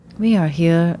We are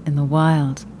here in the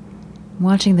wild,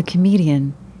 watching the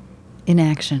comedian in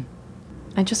action.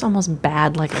 I just almost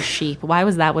bad like a sheep. Why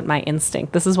was that with my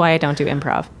instinct? This is why I don't do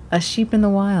improv. A sheep in the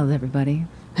wild, everybody.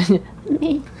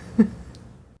 Me.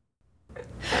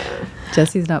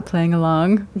 Jesse's not playing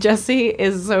along. Jesse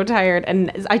is so tired.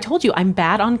 And I told you, I'm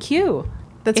bad on cue.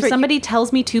 That's if right. somebody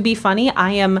tells me to be funny, I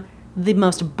am the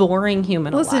most boring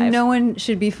human Listen, alive. no one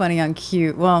should be funny on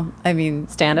cue. Well, I mean...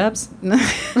 Stand-ups?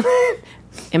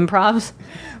 Improvs?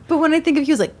 But when I think of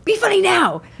you, it's like, be funny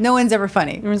now! No one's ever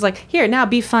funny. Everyone's like, here, now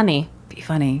be funny. Be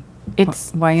funny.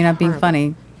 It's Why are you not being horrible.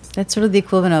 funny? That's sort of the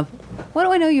equivalent of, what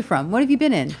do I know you from? What have you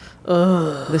been in?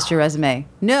 Ugh. List your resume.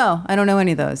 No, I don't know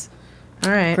any of those.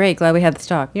 All right. Great, glad we had this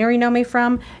talk. You already know me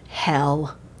from?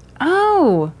 Hell.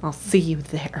 Oh! I'll see you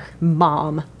there,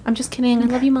 Mom. I'm just kidding. I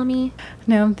love you, Mommy.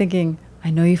 No, I'm thinking, I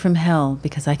know you from hell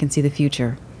because I can see the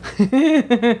future.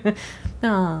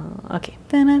 Oh, okay.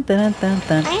 Dun, dun, dun,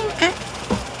 dun.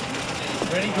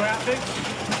 Ready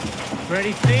graphics?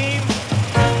 Ready theme?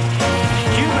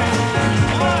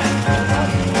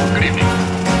 Good evening.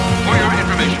 For your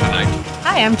information tonight,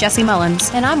 Hi, I'm Jesse Mullins,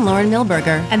 And I'm Lauren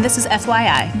Milberger, and this is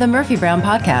FYI. the Murphy Brown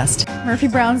Podcast. Murphy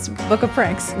Brown's Book of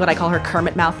Pranks. What I call her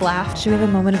Kermit mouth laugh. Should we have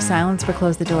a moment of silence for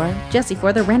Close the Door? Jesse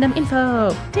for the random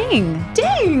info. Ding!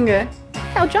 Ding!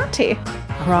 How jaunty.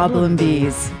 Problem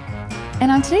bees. And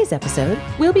on today's episode,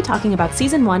 We'll be talking about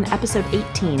Season 1, Episode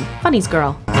 18, Funny's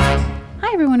Girl.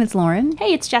 hi everyone, it's Lauren,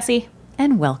 Hey, it's Jesse.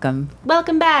 and welcome.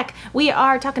 Welcome back. We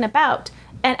are talking about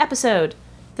an episode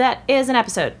that is an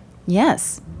episode.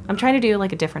 Yes. I'm trying to do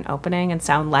like a different opening and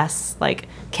sound less like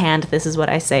canned, this is what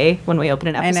I say when we open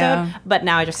an episode. know. But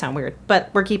now I just sound weird. But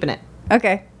we're keeping it.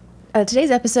 Okay. Today's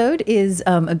episode is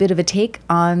a bit of a take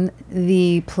on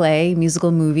the play,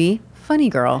 musical movie, Funny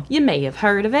Girl. You may have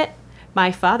heard of it.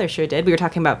 My father sure did. We were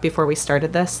talking about before we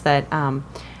started this that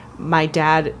my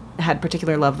dad had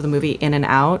particular love of the movie In and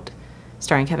Out,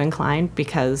 starring Kevin Kline,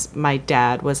 because my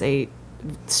dad was a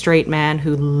straight man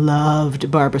who loved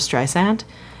Barbra Streisand.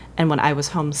 And when I was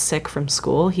homesick from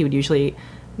school, he would usually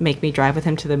make me drive with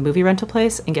him to the movie rental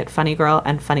place and get Funny Girl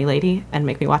and Funny Lady and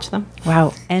make me watch them.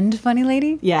 Wow. And Funny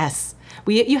Lady? Yes.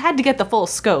 You had to get the full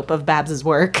scope of Babs's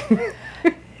work.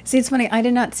 See, it's funny. I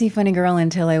did not see Funny Girl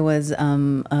until I was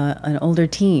an older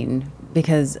teen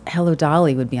because Hello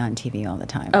Dolly would be on TV all the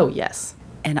time. Oh, yes.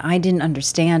 And I didn't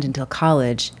understand until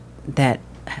college that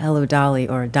Hello Dolly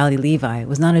or Dolly Levi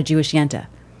was not a Jewish yenta.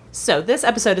 So this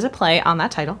episode is a play on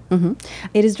that title.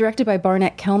 It is directed by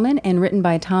Barnett Kellman and written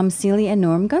by Tom Seeley and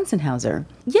Norm Gunzenhauser.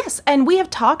 Yes, and we have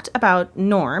talked about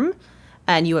Norm,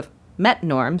 and you have met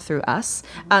Norm through us.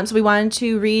 So we wanted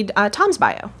to read Tom's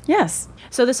bio. Yes.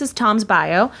 So this is Tom's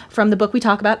bio from the book we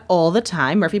talk about all the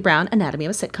time, Murphy Brown, Anatomy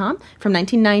of a Sitcom, from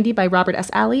 1990 by Robert S.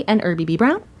 Alley and Irby B.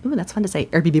 Brown. Ooh, that's fun to say,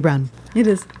 Irby B. Brown. It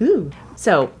is. Ooh.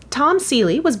 So Tom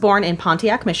Seeley was born in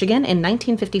Pontiac, Michigan in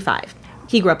 1955.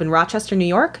 He grew up in Rochester, New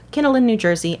York, Kinnelon, New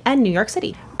Jersey, and New York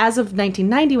City. As of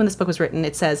 1990, when this book was written,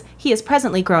 it says he is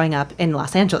presently growing up in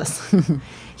Los Angeles.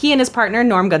 He and his partner,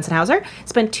 Norm Gunzenhauser,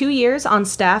 spent 2 years on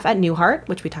staff at Newhart,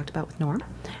 which we talked about with Norm.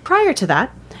 Prior to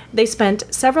that, they spent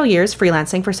several years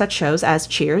freelancing for such shows as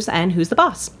Cheers and Who's the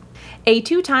Boss. A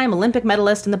two-time Olympic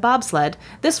medalist in the bobsled,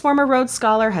 this former Rhodes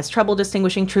Scholar has trouble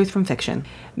distinguishing truth from fiction.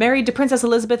 Married to Princess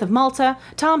Elizabeth of Malta,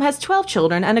 Tom has 12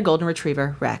 children and a golden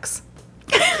retriever, Rex.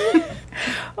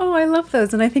 Oh, I love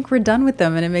those, and I think we're done with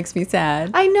them, and it makes me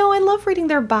sad. I know, I love reading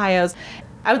their bios.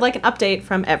 I would like an update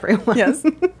from everyone. Yes.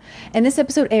 And this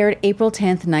episode aired April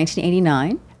 10th,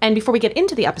 1989. And before we get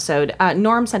into the episode,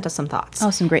 Norm sent us some thoughts.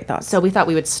 Oh, some great thoughts. So we thought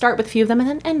we would start with a few of them and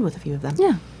then end with a few of them.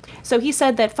 Yeah. So he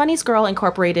said that Funny's Girl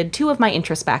incorporated two of my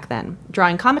interests back then,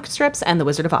 drawing comic strips and The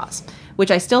Wizard of Oz, which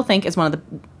I still think is one of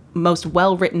the most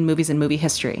well-written movies in movie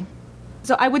history.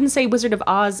 So I wouldn't say Wizard of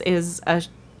Oz is a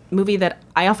movie that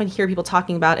I often hear people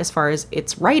talking about as far as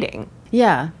its writing.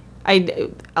 Yeah.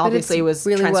 Obviously it was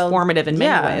really transformative in many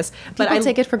yeah. ways. But People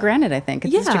take it for granted, I think.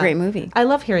 It's just a great movie. I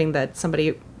love hearing that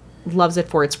somebody loves it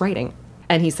for its writing.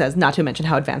 And he says, not to mention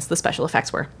how advanced the special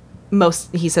effects were.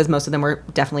 He says most of them were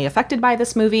definitely affected by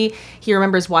this movie. He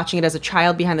remembers watching it as a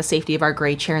child behind the safety of our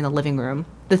gray chair in the living room.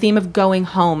 The theme of going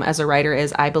home as a writer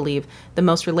is, I believe, the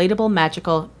most relatable,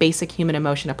 magical, basic human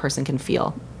emotion a person can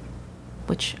feel.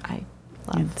 Which I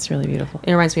love. Yeah, it's really beautiful.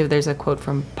 It reminds me of, there's a quote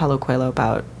from Paulo Coelho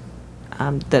about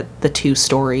the two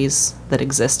stories that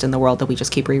exist in the world that we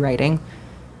just keep rewriting.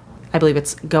 I believe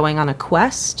it's going on a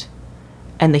quest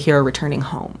and the hero returning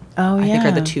home. Oh, I think yeah.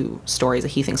 are the two stories that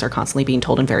he thinks are constantly being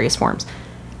told in various forms.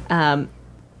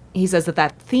 He says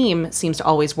that theme seems to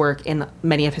always work in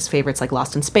many of his favorites like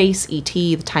Lost in Space,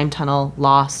 E.T., The Time Tunnel,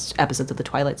 Lost, episodes of The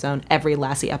Twilight Zone, every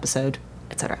Lassie episode,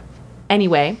 etc.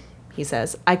 Anyway, he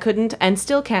says. I couldn't and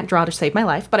still can't draw to save my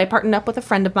life, but I partnered up with a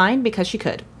friend of mine because she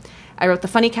could. I wrote the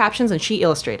funny captions and she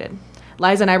illustrated.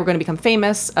 Liza and I were going to become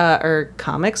famous,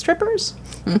 comic strippers?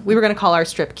 We were going to call our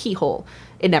strip Keyhole.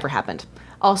 It never happened.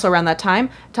 Also around that time,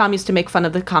 Tom used to make fun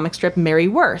of the comic strip Mary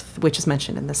Worth, which is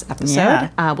mentioned in this episode.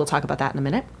 Yeah. We'll talk about that in a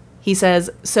minute. He says,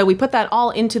 so we put that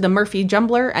all into the Murphy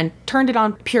Jumbler and turned it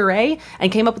on puree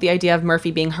and came up with the idea of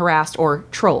Murphy being harassed or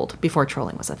trolled before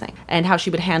trolling was a thing, and how she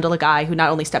would handle a guy who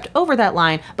not only stepped over that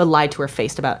line, but lied to her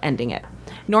face about ending it.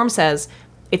 Norm says,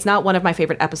 it's not one of my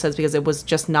favorite episodes because it was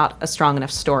just not a strong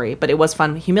enough story, but it was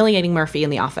fun humiliating Murphy in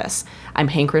the office. I'm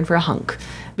hankering for a hunk,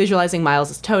 visualizing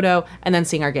Miles as Toto, and then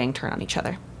seeing our gang turn on each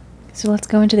other. So let's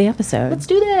go into the episode. Let's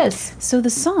do this. So the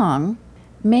song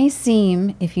may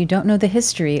seem, if you don't know the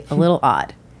history, a little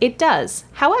odd. It does.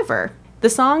 However, the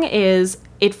song is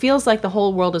It Feels Like the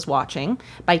Whole World is Watching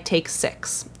by Take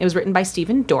Six. It was written by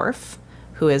Stephen Dorff,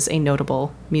 who is a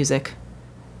notable music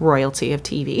royalty of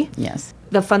TV. Yes.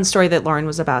 The fun story that Lauren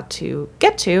was about to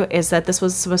get to is that this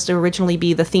was supposed to originally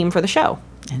be the theme for the show.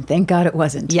 And thank God it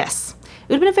wasn't. Yes. It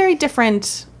would have been a very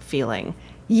different feeling.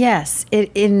 Yes.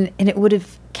 And it would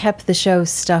have kept the show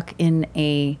stuck in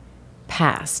a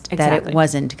past that Exactly. it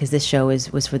wasn't, because this show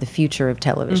was for the future of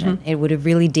television. It would have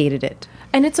really dated it.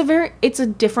 And it's a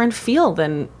different feel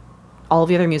than all of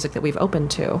the other music that we've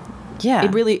opened to.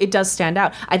 Yeah. It does stand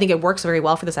out. I think it works very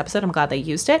well for this episode. I'm glad they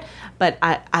used it. But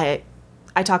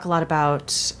I talk a lot about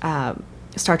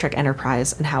Star Trek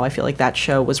Enterprise and how I feel like that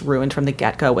show was ruined from the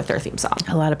get-go with their theme song.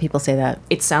 A lot of people say that.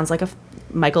 It sounds like a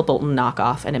Michael Bolton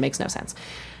knockoff, and it makes no sense.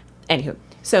 Anywho,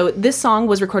 so this song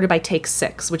was recorded by Take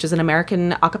Six, which is an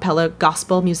American a cappella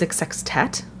gospel music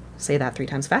sextet. Say that 3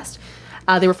 times fast.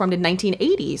 They were formed in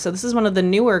 1980, so this is one of the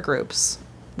newer groups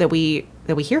that we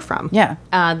hear from. Yeah.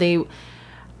 They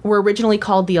were originally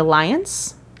called The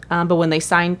Alliance, but when they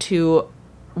signed to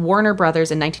Warner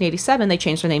Brothers in 1987, they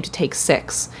changed their name to Take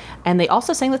Six, and they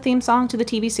also sang the theme song to the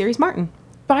TV series Martin.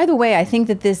 By the way, I think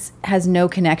that this has no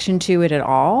connection to it at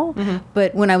all.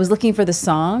 But when I was looking for the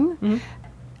song,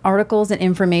 articles and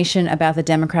information about the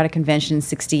Democratic Convention in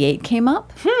 68 came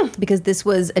up, because this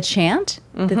was a chant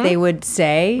that they would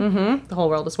say. The whole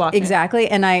world is watching. Exactly.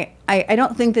 And I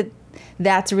don't think that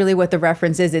that's really what the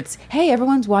reference is. It's, hey,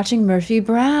 everyone's watching Murphy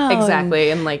Brown. Exactly,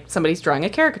 and like somebody's drawing a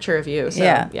caricature of you. So,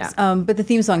 yeah. But the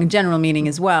theme song in general meaning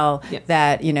as well, Yes.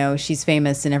 that, she's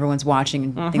famous and everyone's watching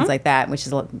and things like that, which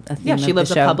is a theme Yeah, of she the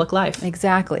lives a show. public life.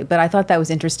 Exactly. But I thought that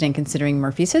was interesting considering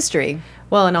Murphy's history.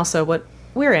 Well, and also what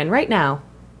we're in right now.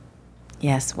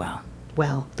 Yes, well,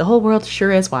 Well, the whole world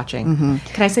sure is watching.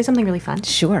 Can I say something really fun?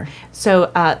 sure.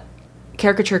 So,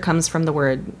 caricature comes from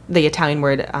the Italian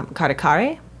word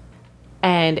caricare,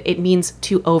 and it means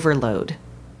to overload.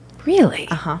 Really?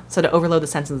 So to overload the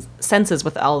senses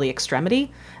with all the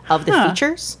extremity of the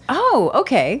features. Oh,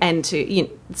 okay. And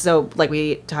so like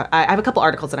I have a couple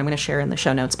articles that I'm going to share in the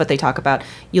show notes, but they talk about,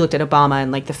 you looked at Obama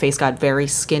and like the face got very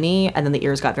skinny and then the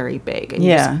ears got very big.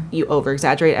 And you over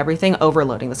exaggerate everything,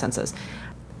 overloading the senses.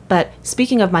 But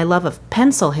speaking of my love of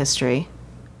pencil history,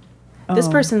 this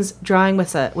person's drawing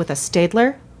with a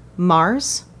Staedtler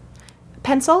Mars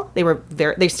pencil.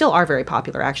 They still are very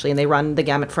popular actually, and they run the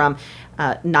gamut from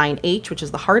 9H, which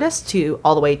is the hardest, to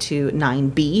all the way to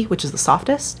 9B, which is the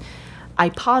softest. I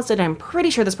paused it. I'm pretty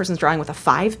sure this person's drawing with a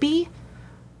 5B,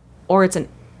 or it's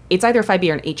either a 5B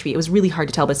or an HB. It was really hard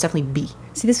to tell, but it's definitely B.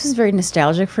 See, this was very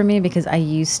nostalgic for me because I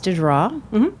used to draw.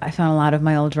 I found a lot of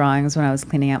my old drawings when I was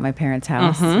cleaning out my parents'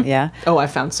 house. Yeah. Oh, I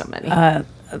found so many.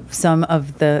 Some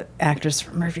of the actors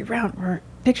from Murphy Brown were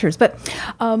pictures, but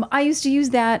I used to use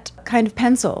that kind of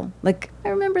pencil. Like, I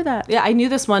remember that. Yeah, I knew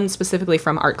this one specifically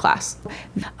from art class.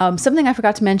 Something I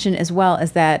forgot to mention as well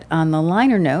is that on the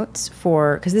liner notes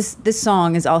because this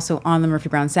song is also on the Murphy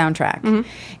Brown soundtrack,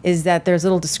 is that there's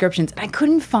little descriptions. I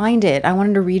couldn't find it. I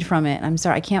wanted to read from it. I'm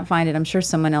sorry, I can't find it. I'm sure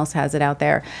someone else has it out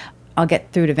there. I'll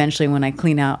get through it eventually when I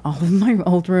clean out all of my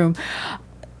old room.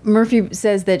 Murphy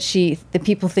says that the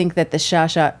people think that the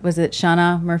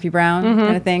Shana Murphy Brown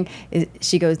kind of thing.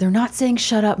 She goes, they're not saying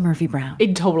shut up Murphy Brown.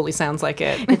 It totally sounds like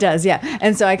it. It does, yeah.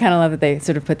 And so I kind of love that they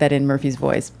sort of put that in Murphy's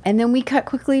voice. And then we cut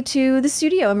quickly to the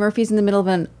studio, and Murphy's in the middle of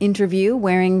an interview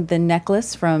wearing the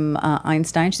necklace from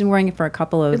Einstein. She's been wearing it for a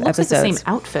couple of It looks episodes. like the same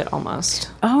outfit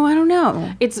almost. Oh, I don't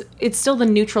know. It's still the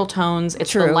neutral tones. It's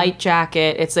True. the light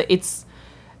jacket.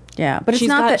 Yeah, but it's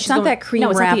not that cream no,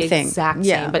 it's wrap not the thing. exact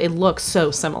Yeah. same, but it looks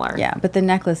so similar. Yeah, but the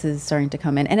necklace is starting to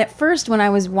come in. And at first, when I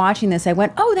was watching this, I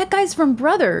went, "Oh, that guy's from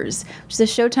Brothers," which is a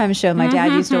Showtime show my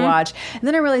dad used to watch. And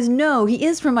then I realized, no, he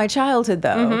is from my childhood,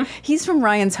 though. He's from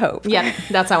Ryan's Hope. Yeah,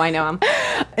 that's how I know him.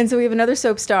 And so we have another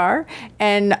soap star.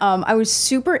 And I was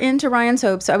super into Ryan's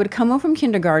Hope. So I would come home from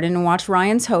kindergarten and watch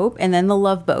Ryan's Hope and then The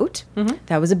Love Boat.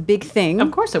 That was a big thing.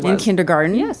 Of course it in was.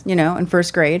 kindergarten. Yes. You know, in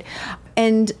first grade.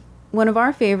 And one of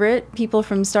our favorite people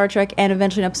from Star Trek and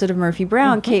eventually an episode of Murphy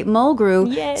Brown, Kate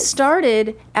Mulgrew, Yes.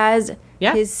 started as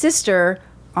Yeah. his sister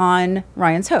on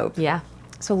Ryan's Hope. Yeah.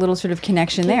 So a little sort of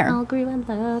connection there. agree with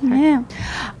love her.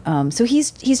 Yeah. So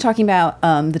he's talking about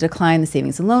the decline in the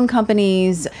savings and loan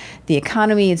companies, the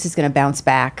economy. It's just going to bounce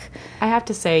back. I have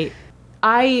to say,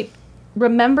 I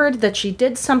remembered that she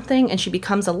did something and she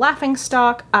becomes a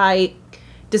laughingstock. I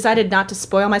decided not to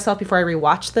spoil myself before I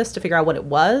rewatched this to figure out what it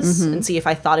was and see if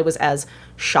I thought it was as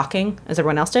shocking as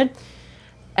everyone else did.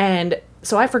 And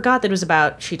so I forgot that it was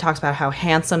about, she talks about how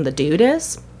handsome the dude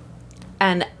is.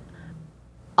 And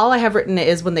all I have written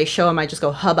is when they show him, I just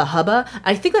go, hubba hubba.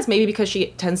 I think that's maybe because she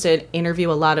tends to interview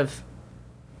a lot of,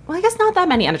 well, I guess not that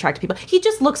many unattractive people. He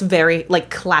just looks very, like,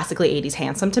 classically 80s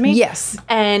handsome to me. Yes.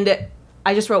 And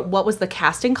I just wrote, what was the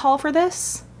casting call for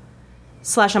this?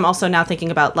 / I'm also now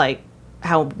thinking about, like,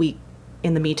 how we,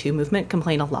 in the Me Too movement,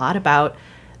 complain a lot about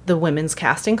the women's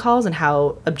casting calls and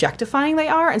how objectifying they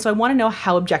are. And so I want to know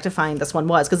how objectifying this one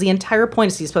was, because the entire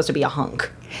point is he's supposed to be a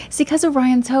hunk. See, because of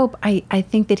Ryan's Hope, I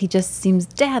think that he just seems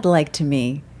dad-like to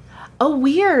me. Oh,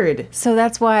 weird. So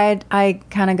that's why I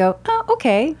kind of go, oh,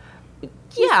 okay.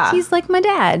 Yeah. He's like my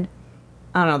dad.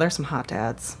 I don't know. There's some hot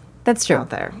dads That's true.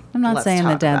 out there. I'm not Let's saying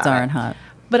that talk dads about aren't it. hot.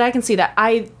 But I can see that.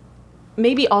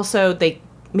 Maybe also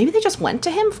maybe they just went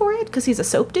to him for it because he's a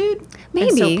soap dude. And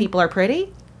Maybe. so people are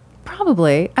pretty.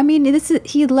 Probably. I mean,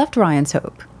 he left Ryan's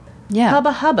Hope. Yeah.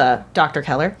 Hubba hubba, Dr.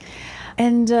 Keller.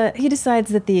 And he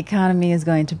decides that the economy is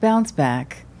going to bounce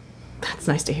back. That's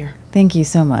nice to hear. Thank you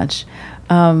so much.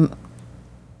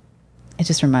 It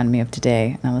just reminded me of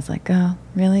today. And I was like, oh,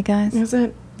 really, guys? Is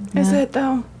it? Is it,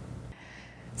 though?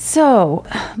 So,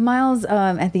 Miles,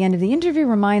 at the end of the interview,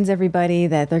 reminds everybody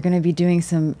that they're going to be doing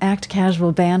some act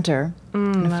casual banter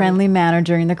in a friendly manner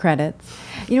during the credits.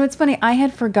 You know, it's funny. I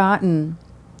had forgotten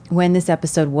when this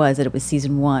episode was, that it was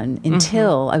season 1,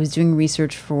 until I was doing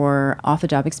research for Off the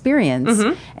Job Experience,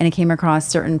 and I came across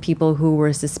certain people who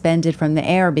were suspended from the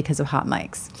air because of hot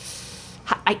mics.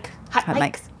 Hot mic. Hot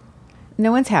mics.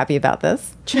 No one's happy about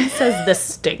this. Jim says this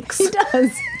stinks. He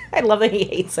does. I love that he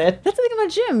hates it. That's the thing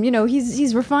about Jim. You know,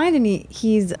 he's refined and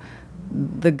he's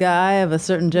the guy of a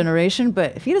certain generation,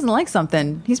 but if he doesn't like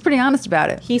something, he's pretty honest about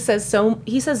it. He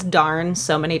says darn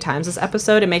so many times this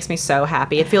episode. It makes me so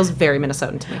happy. It feels very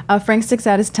Minnesotan to me. Frank sticks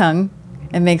out his tongue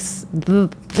and makes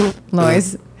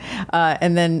noise.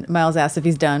 And then Miles asks if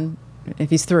he's done, if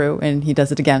he's through, and he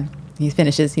does it again. He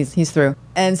finishes, he's through.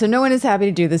 And so no one is happy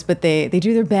to do this, but they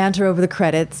do their banter over the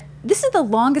credits. This is the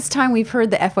longest time we've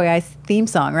heard the FYI theme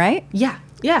song, right? Yeah.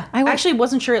 Yeah. I actually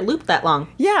wasn't sure it looped that long.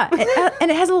 Yeah. And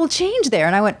it has a little change there.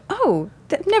 And I went, oh,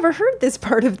 I've never heard this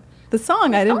part of the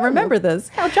song. I didn't remember this.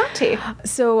 How jaunty.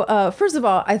 So first of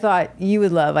all, I thought you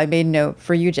would love, I made note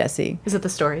for you, Jesse. Is it the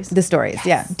stories? The stories,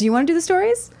 yeah. Do you want to do the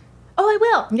stories? Oh, I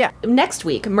will. Yeah. Next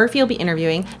week, Murphy will be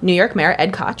interviewing New York Mayor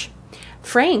Ed Koch.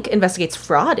 Frank investigates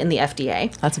fraud in the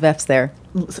FDA. Lots of F's there.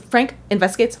 Frank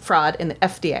investigates fraud in the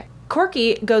FDA.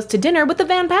 Corky goes to dinner with the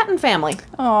Van Patten family.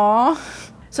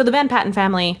 Aww. So the Van Patten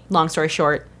family, long story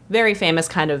short, very famous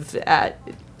kind of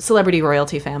celebrity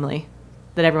royalty family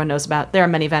that everyone knows about. There are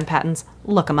many Van Pattens.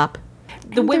 Look them up.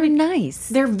 They're nice.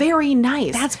 They're very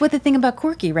nice. That's what the thing about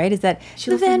Corky, right? Is that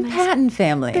the Van Patten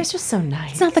family. They're just so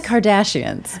nice. It's not the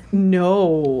Kardashians.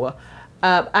 No.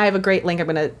 I have a great link I'm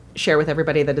going to share with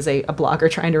everybody that is a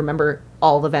blogger trying to remember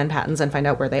all the Van Pattens and find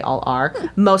out where they all are.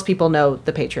 Most people know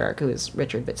the patriarch, who is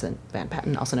Richard Vincent Van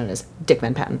Patten, also known as Dick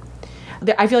Van Patten.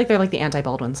 I feel like they're like the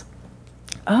anti-Baldwins.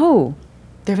 Oh.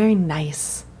 They're very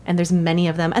nice, and there's many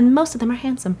of them, and most of them are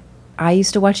handsome. I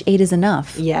used to watch 8 is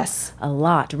Enough. Yes. A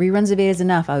lot. Reruns of 8 is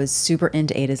Enough. I was super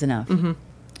into 8 is Enough. Mm-hmm.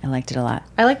 I liked it a lot.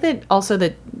 I like that also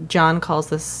that John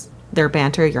calls their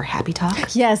banter your happy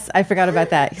talk. Yes, I forgot about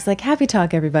that. He's like, happy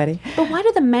talk, everybody. But why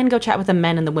do the men go chat with the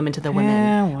men and the women to the women?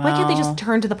 Yeah, Why can't they well, just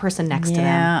turn to the person next to them?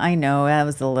 Yeah, I know. That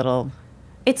was a little...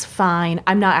 It's fine.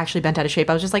 I'm not actually bent out of shape.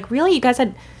 I was just like, really? You guys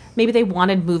had... Maybe they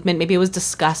wanted movement. Maybe it was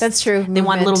discussed. That's true. They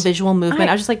wanted a little visual movement.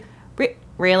 I was just like,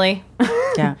 really?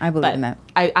 Yeah, I believe But in that.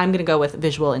 I'm going to go with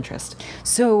visual interest.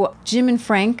 So Jim and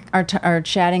Frank are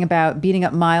chatting about beating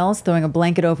up Miles, throwing a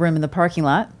blanket over him in the parking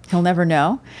lot. He'll never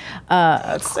know.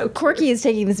 so cute. Corky is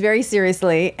taking this very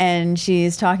seriously, and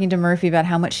she's talking to Murphy about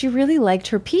how much she really liked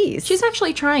her piece. She's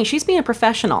actually trying. She's being a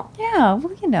professional. Yeah,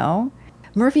 well, you know.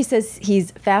 Murphy says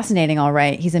he's fascinating, all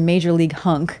right. He's a major league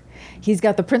hunk. He's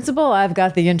got the principle, I've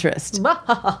got the interest.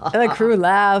 The crew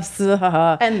laughs.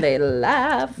 And they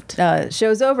laughed.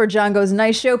 Show's over. John goes,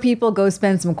 nice show, people. Go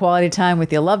spend some quality time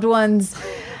with your loved ones.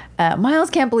 Miles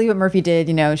can't believe what Murphy did.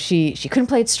 You know, she couldn't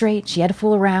play it straight. She had to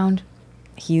fool around.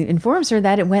 He informs her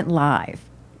that it went live,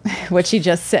 what she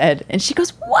just said. And she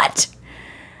goes, what?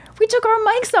 We took our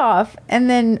mics off. And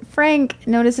then Frank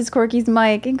notices Corky's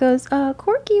mic and goes,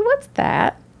 Corky, what's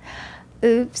that?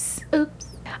 Oops.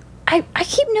 I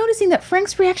keep noticing that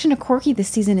Frank's reaction to Corky this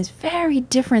season is very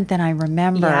different than I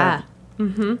remember. Yeah.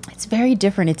 It's very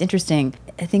different. It's interesting.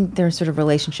 I think their sort of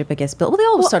relationship, I guess, built. Well, they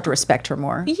all start to respect her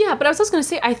more. Yeah, but I was just going to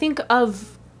say, I think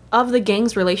of the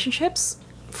gang's relationships,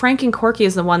 Frank and Corky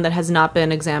is the one that has not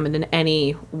been examined in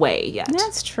any way yet.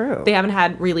 That's true. They haven't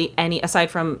had really any,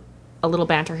 aside from a little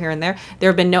banter here and there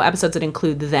have been no episodes that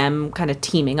include them kind of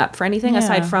teaming up for anything,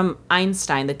 aside from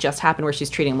Einstein that just happened where she's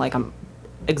treating him like an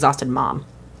exhausted mom.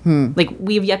 Like,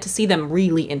 we've yet to see them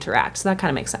really interact, so that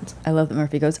kind of makes sense. I love that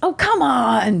Murphy goes, oh, come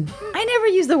on. I never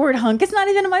use the word hunk. It's not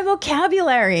even in my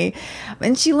vocabulary.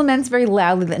 And she laments very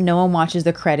loudly that no one watches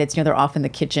the credits. You know, they're off in the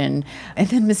kitchen. And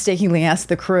then mistakenly asks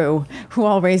the crew, who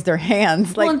all raised their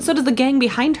hands. Like, Well, and so does the gang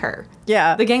behind her.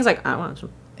 yeah. The gang's like, I want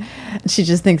to. She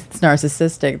just thinks it's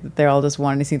narcissistic that they're all just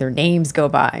wanting to see their names go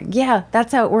by. Yeah,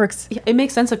 that's how it works. Yeah, it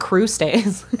makes sense a crew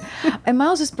stays. And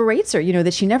Miles just berates her, you know,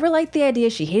 that she never liked the idea.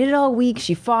 She hated it all week.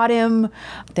 She fought him,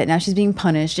 that now she's being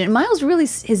punished. And Miles really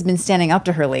has been standing up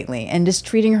to her lately and just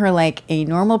treating her like a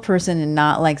normal person and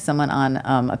not like someone on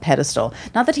a pedestal.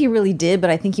 Not that he really did,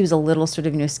 but I think he was a little sort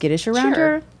of, you know, skittish around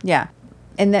Sure. her. Yeah.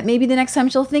 And that maybe the next time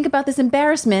she'll think about this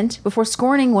embarrassment before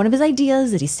scorning one of his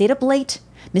ideas that he stayed up late,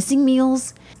 missing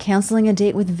meals, canceling a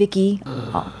date with Vicky.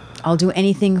 I'll do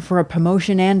anything for a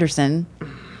promotion, Anderson.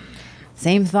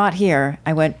 Same thought here.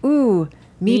 I went, ooh,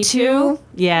 me too.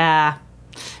 Yeah.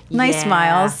 Nice, Yeah.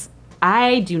 Miles.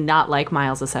 I do not like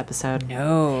Miles this episode.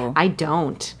 No. I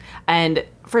don't. And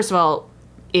first of all,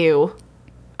 ew.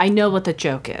 I know what the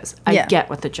joke is. I Yeah. get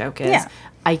what the joke is. Yeah.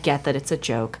 I get that it's a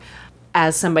joke.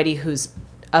 As somebody who's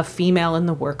a female in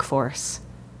the workforce,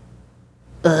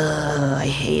 I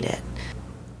hate it.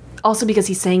 Also because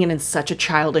he's saying it in such a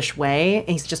childish way, and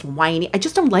he's just whiny. I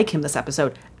just don't like him this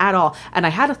episode at all. And I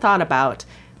had a thought about,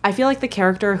 I feel like the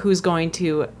character who's going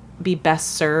to be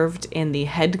best served in the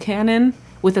headcanon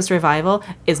with this revival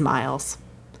is Miles.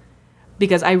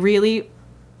 Because I really,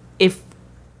 if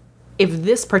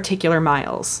this particular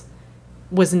Miles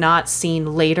was not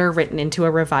seen later written into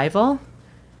a revival,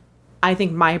 I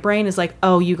think my brain is like,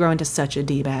 oh, you grow into such a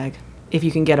D-bag if you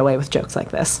can get away with jokes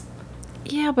like this.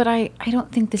 Yeah, but I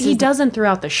don't think this He is... doesn't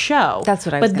throughout the show. That's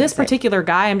what I was But gonna this say. particular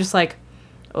guy, I'm just like,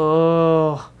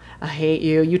 oh, I hate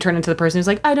you. You turn into the person who's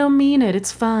like, I don't mean it.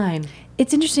 It's fine.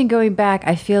 It's interesting going back.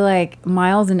 I feel like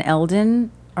Miles and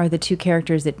Eldon are the two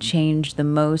characters that changed the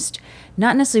most,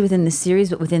 not necessarily within the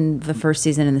series, but within the first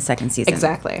season and the second season.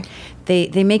 Exactly.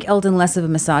 They make Eldon less of a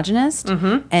misogynist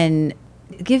and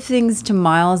give things to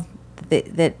Miles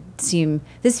that seem...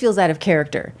 This feels out of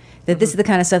character. That this is the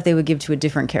kind of stuff they would give to a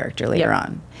different character later Yep.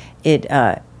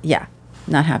 on. Yeah,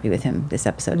 not happy with him this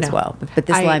episode as No. well. But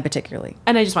this I- line particularly.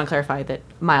 And I just want to clarify that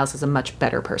Miles is a much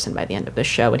better person by the end of this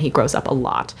show, and he grows up a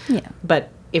lot. Yeah. But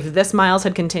if this Miles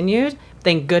had continued,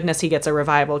 thank goodness he gets a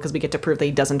revival because we get to prove that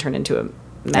he doesn't turn into a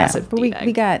massive But we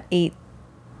D-bag. got eight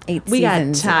We got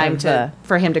seasons time of,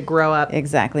 for him to grow up.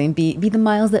 exactly, and be the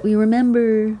Miles that we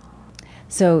remember.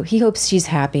 So he hopes she's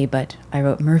happy, but I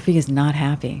wrote Murphy is not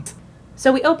happy.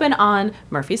 So we open on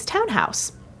Murphy's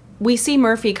townhouse. We see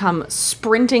Murphy come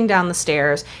sprinting down the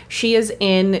stairs. She is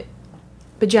in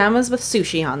pajamas with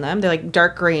sushi on them. They're like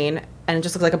dark green, and it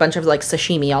just looks like a bunch of like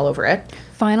sashimi all over it.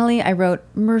 Finally, I wrote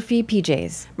Murphy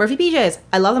PJs. Murphy PJs.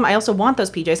 I love them. I also want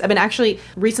those PJs. I've been actually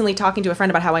recently talking to a friend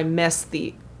about how I miss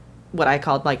what I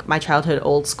called like my childhood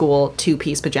old school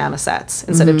 2-piece pajama sets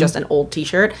instead of just an old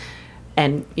t-shirt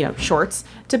and, you know, shorts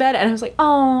to bed. And I was like,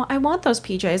 oh, I want those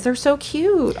PJs. They're so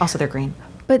cute. Also, they're green.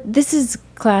 But this is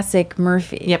classic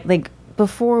Murphy. Yep. Like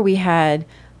before we had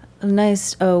a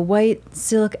nice white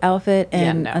silk outfit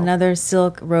and no. another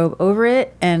silk robe over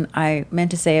it. And I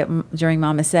meant to say it during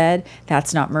Mama Said,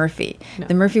 that's not Murphy.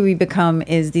 The Murphy we become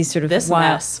is these sort of This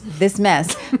mess. This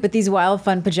mess, but these wild,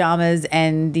 fun pajamas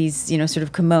and these, sort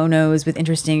of kimonos with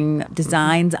interesting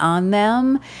designs on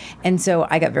them. And so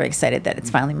I got very excited that it's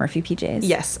finally Murphy PJs.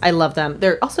 Yes, I love them.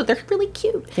 They're really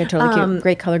cute. They're totally cute.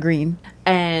 Great color green.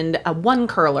 And one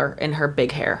curler in her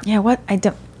big hair. Yeah, what?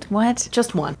 What?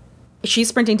 Just one. She's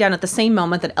sprinting down at the same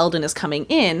moment that Eldon is coming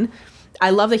in. I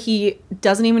love that he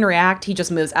doesn't even react. He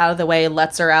just moves out of the way,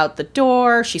 lets her out the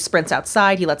door. She sprints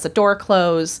outside. He lets the door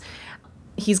close.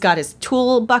 He's got his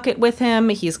tool bucket with him.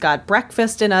 He's got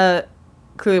breakfast in a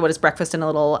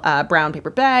little brown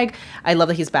paper bag. I love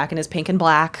that he's back in his pink and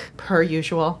black, per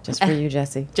usual. Just for you,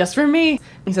 Jesse. Just for me.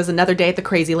 He says, another day at the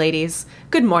Crazy Ladies.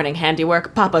 Good morning,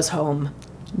 handiwork. Papa's home.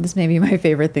 This may be my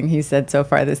favorite thing he said so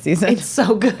far this season. It's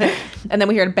so good. And then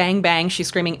we hear a bang, bang. She's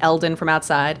screaming Eldon from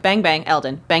outside. Bang, bang,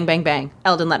 Eldon. Bang, bang, bang.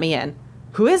 Eldon, let me in.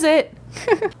 Who is it?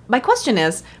 My question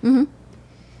is,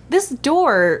 this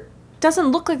door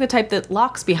doesn't look like the type that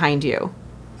locks behind you.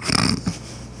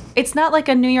 It's not like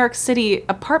a New York City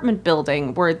apartment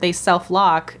building where they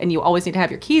self-lock and you always need to have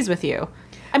your keys with you.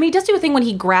 I mean, he does do a thing when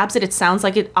he grabs it, it sounds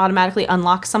like it automatically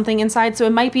unlocks something inside. So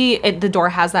it might be the door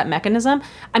has that mechanism.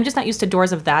 I'm just not used to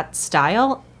doors of that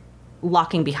style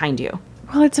locking behind you.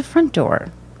 Well, it's a front door,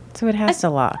 so it has to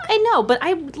lock. I know, but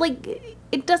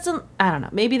it doesn't, I don't know.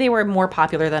 Maybe they were more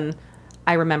popular than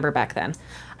I remember back then.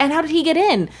 And how did he get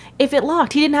in if it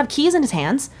locked? He didn't have keys in his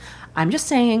hands. I'm just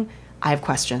saying, I have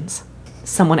questions.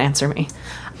 Someone answer me.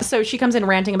 So she comes in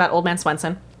ranting about Old Man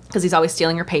Swenson because he's always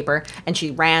stealing her paper, and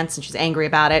she rants and she's angry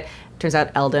about it. Turns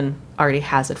out Eldon already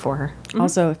has it for her.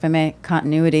 Also, if I may,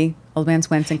 continuity. Old Man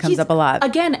Swenson comes up a lot.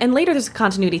 Again, and later there's a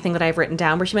continuity thing that I've written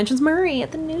down where she mentions Murray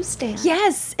at the newsstand.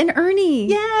 Yes, and Ernie.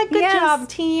 Yeah, good job,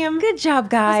 team. Good job, I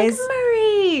guys. was like,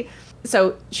 Murray.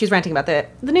 So she's ranting about the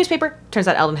newspaper. Turns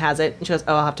out Eldon has it. And she goes,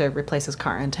 I'll have to replace his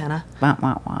car antenna. Wah,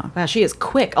 wah, wah. Wow, she is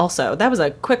quick also. That was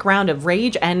a quick round of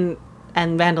rage and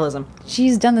vandalism.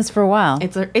 She's done this for a while.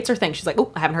 It's her thing. She's like,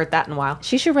 oh, I haven't heard that in a while.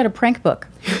 She should write a prank book.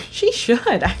 She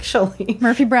should, actually.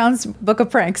 Murphy Brown's Book of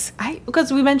Pranks.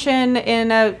 Because we mentioned in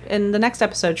the next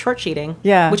episode, short sheeting.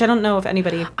 Yeah. Which I don't know if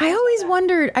anybody... I always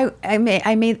wondered,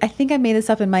 I think I made this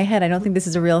up in my head. I don't think this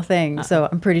is a real thing, so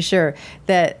I'm pretty sure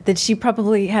that she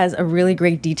probably has a really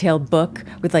great detailed book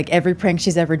with like every prank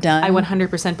she's ever done. I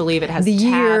 100% believe it has The tabs.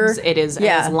 year. It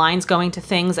has lines going to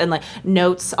things and like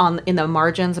notes in the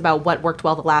margins about what worked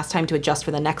well the last time to adjust for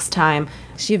the next time.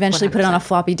 She eventually put it on a 100%.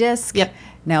 floppy disk. Yep.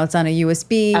 Now it's on a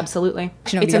USB. Absolutely.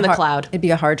 You know, It's in the cloud. It'd be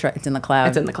a hard drive. It's in the cloud.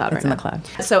 It's in the cloud It's right in now. the cloud.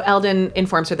 So Eldon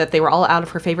informs her that they were all out of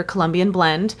her favorite Colombian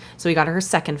blend. So we got her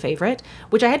second favorite,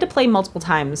 which I had to play multiple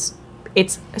times.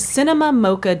 It's Cinema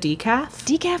Mocha Decaf.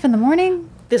 Decaf in the morning?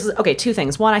 This is, okay, two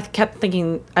things. One, I kept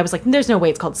thinking, I was like, there's no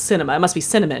way it's called cinema. It must be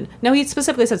cinnamon. No, he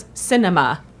specifically says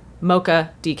Cinema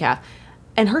Mocha Decaf.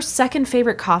 And her second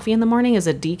favorite coffee in the morning is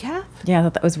a decaf? Yeah, I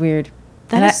thought that was weird.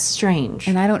 That is strange.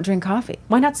 And I don't drink coffee.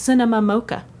 Why not Cinema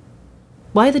Mocha?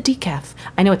 Why the decaf?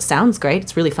 I know it sounds great.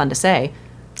 It's really fun to say.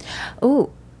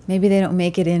 Oh, maybe they don't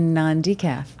make it in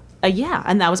non-decaf. Yeah,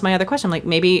 and that was my other question. Like,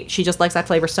 maybe she just likes that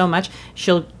flavor so much,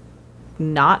 she'll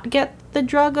not get the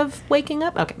drug of waking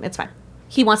up? Okay, it's fine.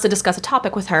 He wants to discuss a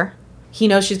topic with her. He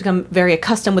knows she's become very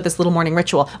accustomed with this little morning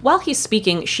ritual. While he's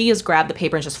speaking, she has grabbed the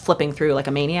paper and just flipping through like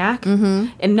a maniac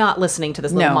and not listening to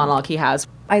this little No. monologue he has.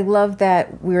 I love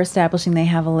that we're establishing they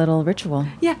have a little ritual.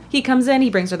 Yeah, he comes in, he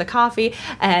brings her the coffee,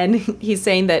 and he's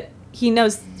saying that he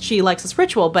knows she likes this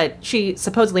ritual, but she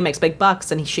supposedly makes big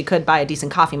bucks and she could buy a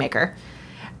decent coffee maker.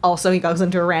 Also, he goes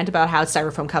into a rant about how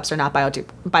styrofoam cups are not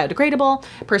biodegradable.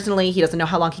 Personally, he doesn't know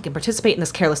how long he can participate in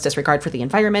this careless disregard for the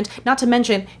environment. Not to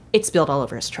mention, it spilled all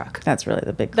over his truck. That's really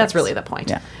the big That's crux. really the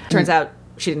point. Yeah. Turns out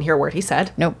she didn't hear a word he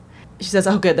said. Nope. She says,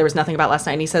 oh, good, there was nothing about last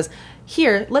night. And he says,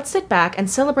 here, let's sit back and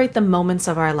celebrate the moments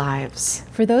of our lives.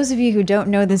 For those of you who don't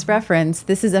know this reference,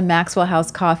 this is a Maxwell House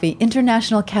Coffee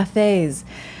International Cafes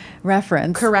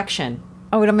reference. Correction.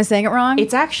 Oh, what, am I saying it wrong?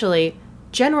 It's actually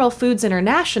General Foods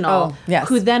International, Oh, yes.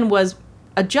 who then was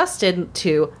adjusted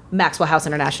to Maxwell House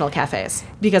International Cafes.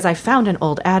 Because I found an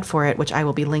old ad for it, which I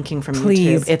will be linking from Please.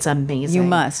 YouTube. It's amazing. You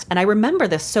must. And I remember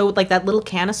this. So, like that little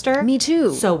canister. Me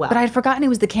too. So well. But I'd forgotten it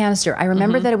was the canister. I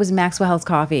remember that it was Maxwell House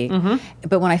Coffee.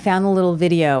 But when I found the little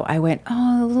video, I went,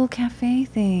 oh, the little cafe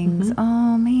things.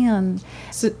 Oh, man.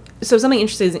 So something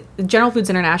interesting is General Foods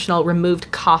International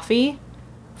removed coffee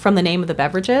from the name of the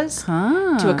beverages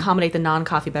to accommodate the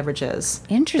non-coffee beverages.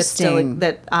 Interesting.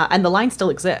 And the line still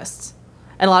exists.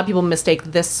 And a lot of people mistake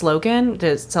this slogan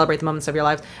to celebrate the moments of your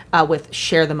life with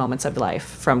share the moments of life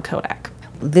from Kodak.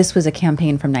 this was a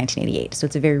campaign from 1988, so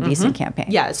it's a very recent campaign.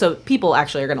 Yeah, so people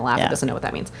actually are going to laugh Yeah. at this and know what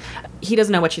that means. He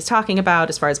doesn't know what she's talking about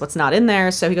as far as what's not in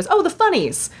there, so he goes, oh, the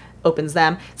funnies. Opens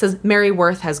them. Says, Mary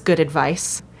Worth has good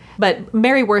advice. But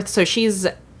Mary Worth, so she's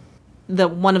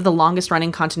one of the longest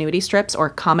running continuity strips or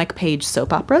comic page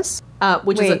soap operas,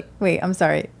 which is Wait, I'm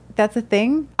sorry. That's a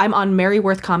thing? I'm on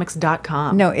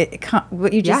MaryWorthComics.com. No,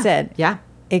 what you just said. Yeah.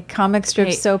 A comic strip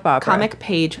Hey, soap opera. Comic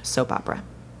page soap opera.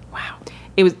 Wow.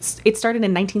 It started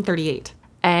in 1938.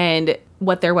 And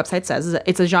what their website says is that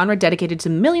it's a genre dedicated to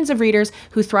millions of readers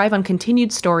who thrive on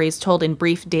continued stories told in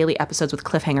brief daily episodes with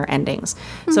cliffhanger endings.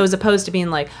 So as opposed to being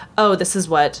like, oh, this is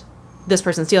what this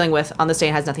person's dealing with on this day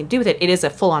and has nothing to do with it, it is a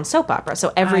full-on soap opera.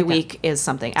 So every week is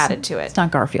something added to it. It's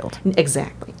not Garfield.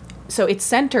 Exactly. So it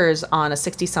centers on a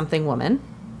 60-something woman,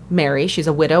 Mary. She's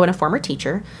a widow and a former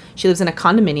teacher. She lives in a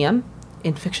condominium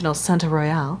in fictional Santa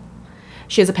Royale.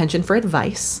 She has a penchant for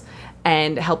advice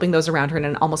and helping those around her in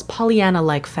an almost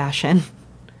Pollyanna-like fashion.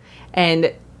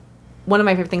 And one of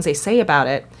my favorite things they say about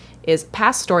it is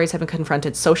past stories have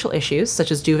confronted social issues such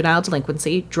as juvenile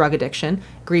delinquency, drug addiction,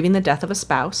 grieving the death of a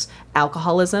spouse,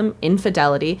 alcoholism,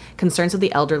 infidelity, concerns of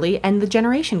the elderly, and the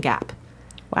generation gap.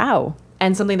 Wow.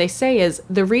 And something they say is,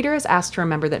 the reader is asked to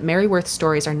remember that Mary Worth's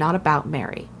stories are not about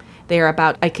Mary. They are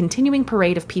about a continuing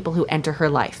parade of people who enter her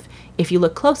life. If you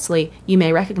look closely, you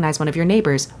may recognize one of your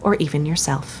neighbors, or even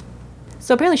yourself.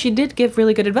 So apparently she did give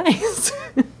really good advice.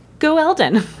 Go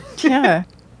Eldon. Yeah.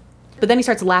 But then he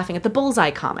starts laughing at the Bullseye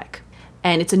comic.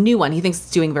 And it's a new one. He thinks it's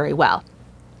doing very well.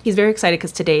 He's very excited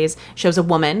because today's shows a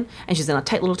woman, and she's in a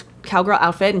tight little cowgirl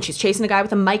outfit, and she's chasing a guy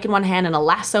with a mic in one hand and a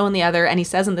lasso in the other, and he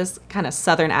says in this kind of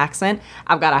southern accent,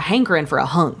 I've got a hankering for a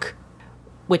hunk.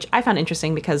 Which I found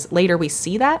interesting because later we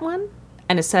see that one,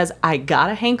 and it says, I got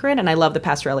a hankering, and I love that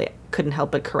Pastorelli couldn't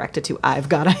help but correct it to, I've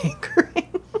got a hankering.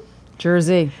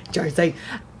 Jersey. Jersey.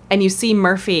 And you see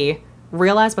Murphy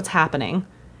realize what's happening,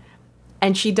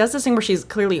 and she does this thing where she's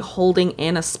clearly holding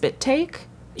in a spit take.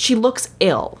 She looks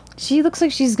ill. She looks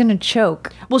like she's going to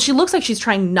choke. Well, she looks like she's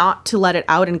trying not to let it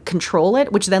out and control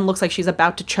it, which then looks like she's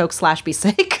about to choke / be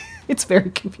sick. It's very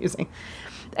confusing.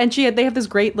 And they have this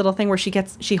great little thing where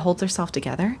she holds herself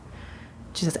together.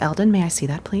 She says, Eldon, may I see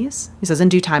that, please? He says, in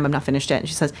due time, I'm not finished yet. And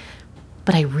she says,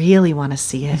 but I really want to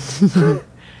see it.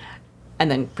 And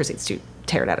then proceeds to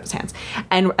tear it out of his hands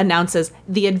and announces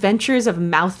The Adventures of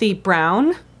Mouthy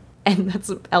Brown.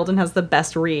 And Eldon has the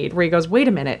best read where he goes, wait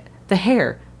a minute, the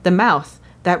hair, the mouth,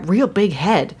 that real big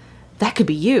head, that could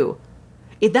be you.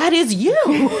 That is you.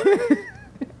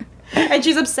 And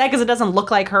she's upset because it doesn't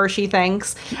look like her, she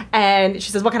thinks. And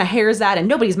she says, what kind of hair is that? And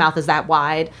nobody's mouth is that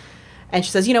wide. And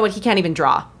she says, you know what? He can't even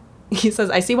draw. He says,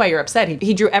 I see why you're upset.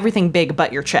 He drew everything big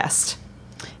but your chest.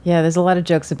 Yeah, there's a lot of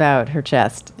jokes about her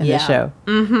chest in the show.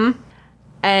 Mm-hmm.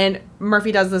 And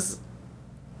Murphy does this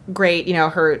great,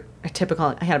 her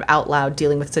typical kind of out loud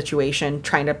dealing with situation,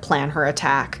 trying to plan her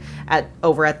attack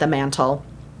over at the mantle.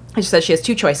 And she says she has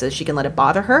two choices. She can let it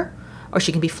bother her, or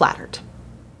she can be flattered.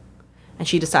 And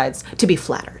she decides to be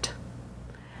flattered.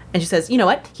 And she says, you know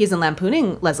what? He isn't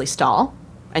lampooning Leslie Stahl,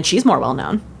 and she's more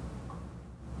well-known.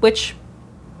 Which,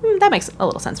 that makes a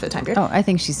little sense for the time period. Oh, I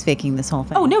think she's faking this whole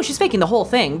thing. Oh, no, she's faking the whole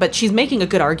thing, but she's making a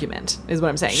good argument, is what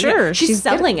I'm saying. Sure. She's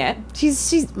selling it. She's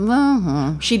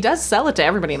She does sell it to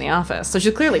everybody in the office, so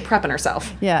she's clearly prepping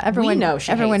herself. Yeah, everyone- We know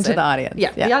she everyone hates to it. the audience.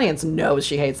 Yeah, Yeah. the audience knows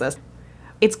she hates this.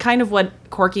 It's kind of what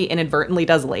Corky inadvertently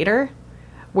does later,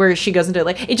 where she goes into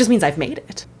it just means I've made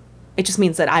it. It just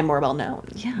means that I'm more well known.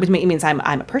 Yeah. Which means I'm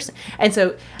a person. And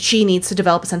so she needs to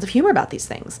develop a sense of humor about these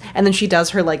things. And then she does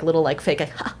her little fake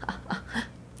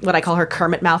what I call her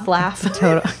Kermit mouth laugh.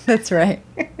 total. That's right.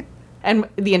 And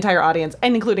the entire audience,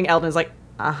 and including Eldon, is like,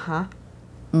 uh-huh.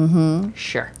 Mm-hmm.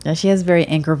 Sure. Yeah, she has very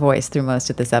anchor voice through most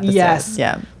of this episode. Yes.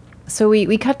 Yeah. So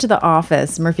we cut to the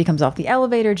office. Murphy comes off the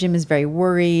elevator. Jim is very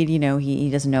worried. He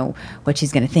doesn't know what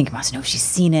she's going to think. He wants to know if she's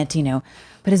seen it,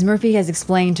 But as Murphy has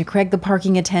explained to Craig the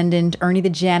parking attendant, Ernie the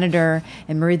janitor,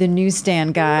 and Murray the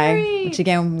newsstand guy, which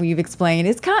again we've explained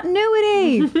is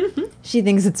continuity, she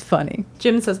thinks it's funny.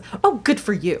 Jim says, oh, good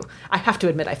for you. I have to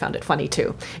admit I found it funny,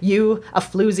 too. You, a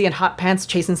floozy in hot pants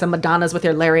chasing some Madonnas with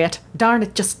your lariat. Darn,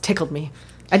 it just tickled me.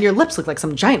 And your lips look like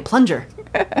some giant plunger.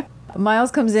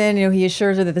 Miles comes in, he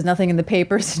assures her that there's nothing in the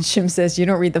papers, and Jim says, you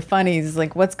don't read the funnies. He's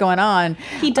like, what's going on?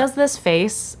 He does this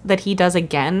face that he does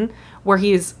again, where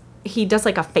he's he does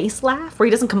like a face laugh where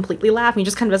he doesn't completely laugh. And he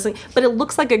just kind of does but it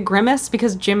looks like a grimace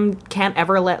because Jim can't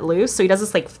ever let loose. So he does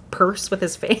this like purse with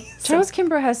his face. Charles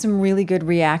Kimbrough has some really good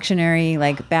reactionary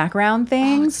like background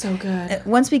things. so good.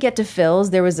 Once we get to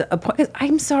Phil's, there was a point. 'Cause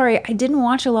I'm sorry, I didn't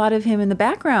watch a lot of him in the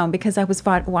background because I was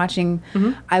watching.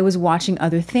 I was watching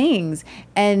other things,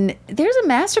 and there's a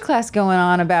masterclass going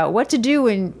on about what to do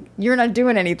when you're not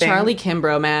doing anything. Charlie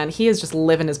Kimbrough, man, he is just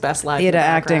living his best life. Theater in the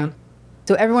acting. background.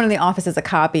 So everyone in the office has a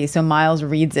copy. So Miles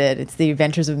reads it. It's The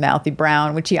Adventures of Mouthy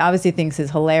Brown, which he obviously thinks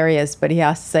is hilarious, but he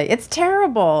has to say, it's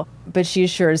terrible. But she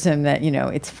assures him that,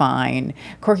 it's fine.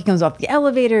 Corky comes off the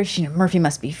elevator. Murphy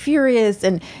must be furious.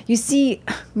 And you see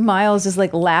Miles just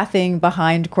like laughing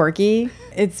behind Corky.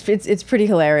 It's pretty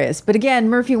hilarious. But again,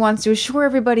 Murphy wants to assure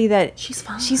everybody that She's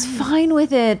fine. She's fine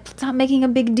with it. Stop making a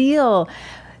big deal.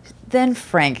 Then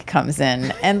Frank comes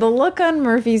in, and the look on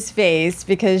Murphy's face,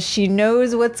 because she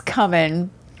knows what's coming,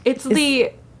 It's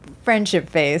the friendship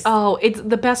face. it's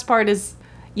the best part is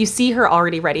you see her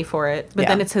already ready for it, but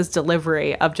then Yeah. it's his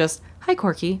delivery of just hi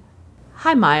Corky,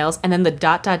 hi Miles, and then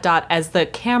the ... as the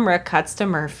camera cuts to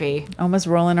Murphy, Almost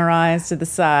rolling her eyes to the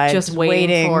side. just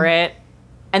waiting for it.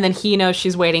 And then he knows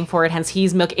she's waiting for it, hence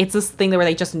he's milk. It's this thing where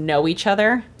they just know each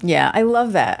other. Yeah, I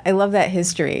love that. I love that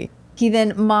history. He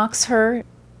then mocks her.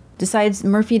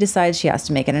 Murphy decides she has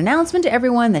to make an announcement to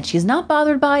everyone that she's not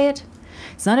bothered by it.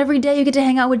 It's not every day you get to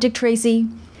hang out with Dick Tracy.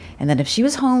 And that if she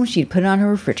was home, she'd put it on her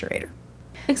refrigerator.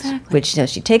 Exactly. Which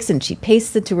she takes and she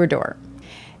pastes it to her door.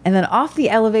 And then off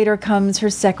the elevator comes her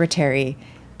secretary,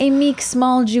 a meek,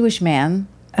 small Jewish man.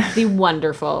 The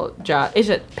wonderful job. Is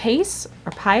it Pace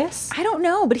or Pius? I don't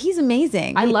know, but he's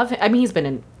amazing. I love him. I mean, he's been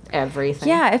in everything.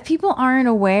 Yeah, if people aren't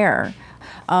aware,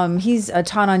 he's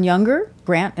taught on Younger.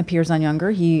 Grant appears on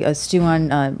Younger. He Stu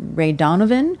on Ray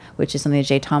Donovan, which is something that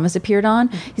Jay Thomas appeared on.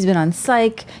 He's been on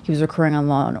Psych. He was recurring on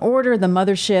Law and Order, The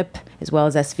Mothership, as well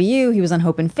as SVU. He was on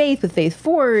Hope and Faith with Faith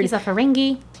Ford. He's a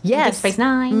Ferengi. Yes. Deep Space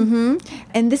Nine.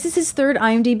 And this is his third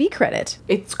IMDb credit.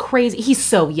 It's crazy. He's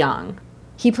so young.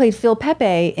 He played Phil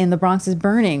Pepe in The Bronx is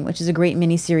Burning, which is a great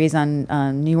miniseries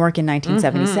on New York in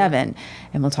 1977.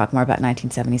 And we'll talk more about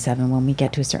 1977 when we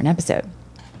get to a certain episode.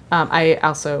 I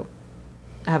also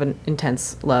have an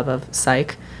intense love of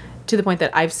Psych, to the point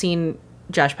that I've seen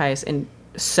Josh Pius in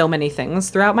so many things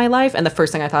throughout my life, and the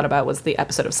first thing I thought about was the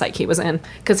episode of Psych he was in,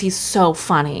 because he's so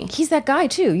funny. He's that guy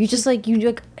too.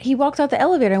 He walked out the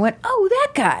elevator and went, "Oh,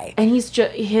 that guy." And he's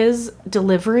his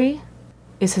delivery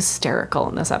is hysterical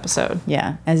in this episode.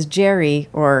 Yeah, as Jerry,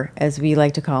 or as we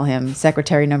like to call him,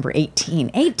 Secretary number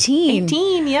 18. 18.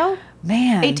 18, yo.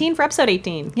 Man. 18 for episode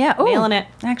 18. Yeah. Ooh, Nailing it.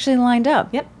 Actually lined up.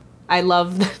 Yep. I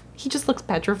love he just looks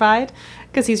petrified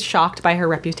because he's shocked by her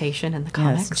reputation in the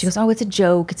comics. Yes. She goes, "Oh, it's a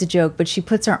joke. It's a joke." But she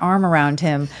puts her arm around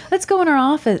him. "Let's go in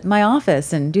my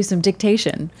office, and do some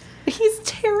dictation." He's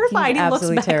terrified. He's He looks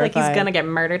absolutely back like terrified. he's going to get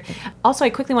murdered. Also, I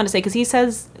quickly want to say, because he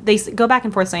says, they go back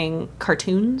and forth saying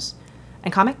cartoons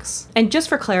and comics. And just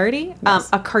for clarity,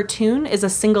 a cartoon is a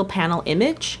single panel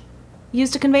image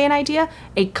used to convey an idea.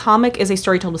 A comic is a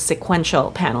story told with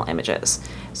sequential panel images.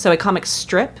 So a comic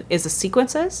strip is a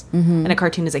sequences, and a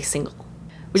cartoon is a single.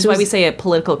 Which is why we say a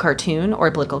political cartoon or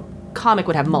a political comic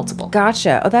would have multiple.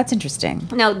 Gotcha. Oh, that's interesting.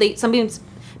 Now, sometimes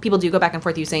people do go back and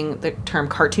forth using the term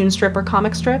cartoon strip or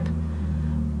comic strip,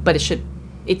 but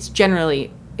it's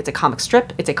generally a comic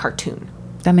strip, it's a cartoon.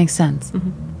 That makes sense.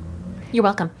 You're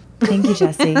welcome. Thank you,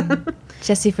 Jesse.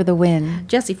 Jesse for the win.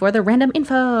 Jesse for the random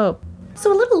info.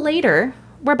 So a little later,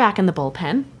 we're back in the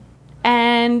bullpen,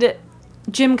 and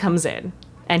Jim comes in,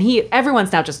 and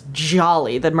everyone's now just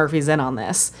jolly that Murphy's in on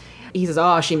this. He says,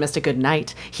 "Oh, she missed a good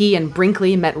night. He and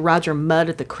Brinkley met Roger Mudd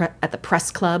at the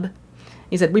press club."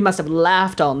 He said, "We must have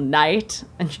laughed all night."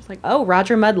 And she's like, "Oh,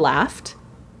 Roger Mudd laughed?"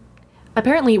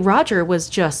 Apparently, Roger was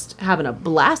just having a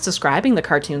blast describing the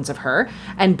cartoons of her,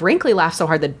 and Brinkley laughed so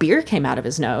hard that beer came out of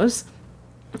his nose.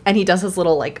 And he does his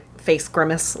little, face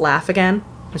grimace laugh again,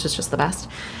 which is just the best.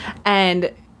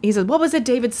 And he says, "What was it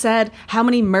David said? How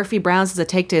many Murphy Browns does it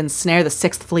take to ensnare the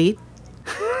Sixth Fleet?"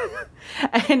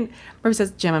 And Murphy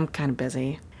says, "Jim, I'm kind of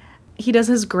busy." He does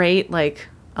his great,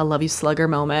 "I love you slugger"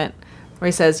 moment, where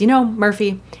he says,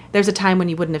 "Murphy, there's a time when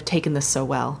you wouldn't have taken this so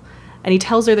well." And he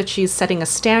tells her that she's setting a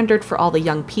standard for all the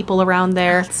young people around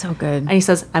there. That's so good. And he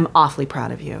says, "I'm awfully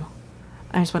proud of you."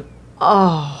 I just went,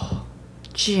 "Oh,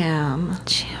 Jim."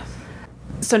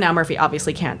 So now Murphy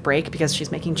obviously can't break because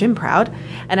she's making Jim proud.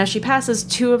 And as she passes,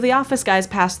 two of the office guys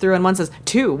pass through, and one says,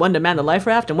 one to man the life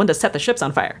raft and one to set the ships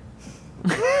on fire."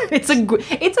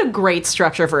 It's a great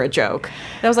structure for a joke.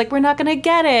 I was like, we're not going to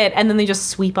get it. And then they just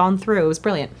sweep on through. It was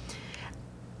brilliant.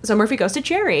 So Murphy goes to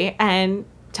Jerry, and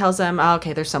tells him, oh,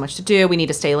 okay, there's so much to do. We need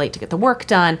to stay late to get the work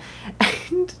done.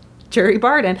 And Jerry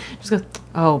Barden just goes,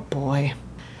 oh, boy.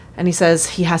 And he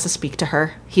says he has to speak to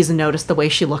her. He's noticed the way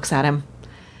she looks at him.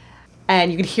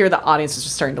 And you can hear the audience is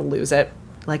just starting to lose it.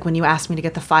 Like when you asked me to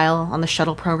get the file on the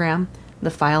shuttle program,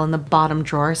 the file in the bottom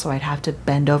drawer, so I'd have to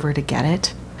bend over to get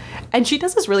it. And she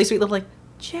does this really sweet little, like,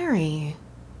 Jerry.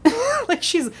 Like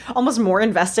she's almost more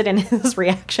invested in his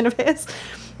reaction of his.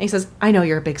 And he says, I know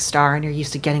you're a big star and you're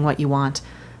used to getting what you want.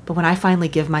 But when I finally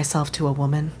give myself to a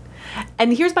woman.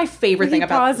 And here's my favorite thing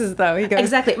about He pauses, though. He goes,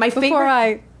 exactly. My before favorite.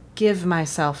 I give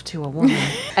myself to a woman.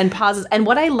 And pauses. And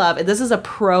what I love, this is a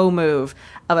pro move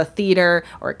of a theater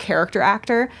or a character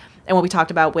actor. And what we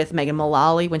talked about with Megan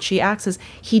Mullally when she acts is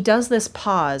he does this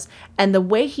pause. And the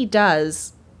way he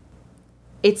does,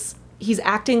 he's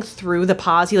acting through the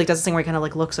pause. He like does this thing where he kind of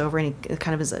like looks over and he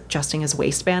kind of is adjusting his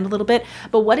waistband a little bit.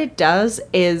 But what it does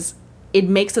is it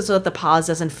makes it so that the pause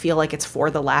doesn't feel like it's for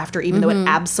the laughter, even though it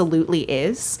absolutely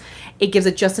is. It gives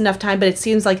it just enough time, but it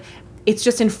seems like it's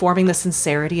just informing the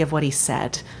sincerity of what he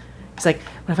said. He's like,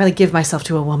 when I finally give myself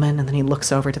to a woman, and then he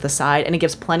looks over to the side and he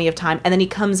gives plenty of time, and then he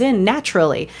comes in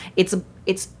naturally. It's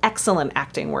excellent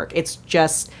acting work. It's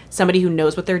just somebody who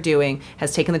knows what they're doing,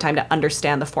 has taken the time to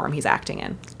understand the form he's acting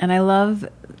in. And I love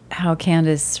how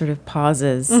Candace sort of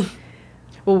pauses.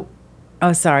 Well,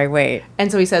 Oh, sorry, wait.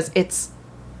 and so he says, it's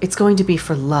going to be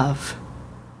for love.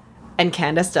 And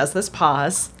Candace does this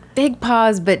pause. Big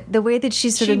pause, but the way that she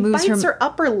sort She of moves bites her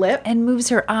upper lip. and moves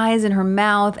her eyes and her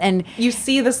mouth and You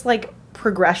see this like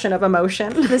progression of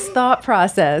emotion. this thought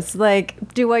process.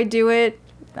 Like, do I do it?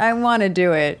 I want to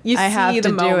do it. You I have see to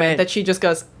the do moment it. that she just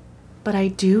goes, but I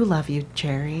do love you,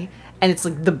 Jerry. And it's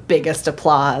like the biggest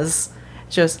applause.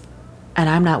 She goes, and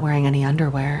I'm not wearing any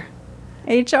underwear.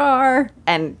 HR.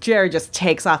 And Jerry just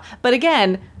takes off. But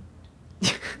again,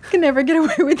 Can never get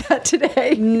away with that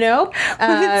today. nope.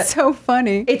 It's so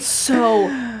funny. It's so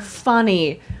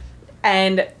funny.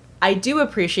 And I do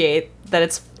appreciate that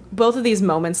it's both of these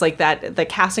moments like that, the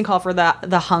casting call for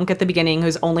the hunk at the beginning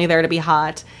who's only there to be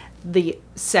hot, the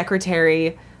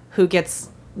secretary who gets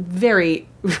very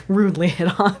rudely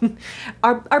hit on,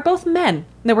 are both men.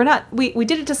 No, we're not. We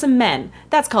did it to some men.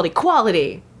 That's called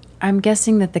equality. I'm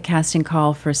guessing that the casting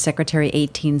call for Secretary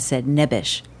 18 said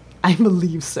nebbish. I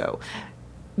believe so.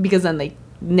 Because then they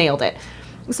nailed it.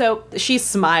 So she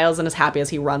smiles and is happy as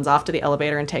he runs off to the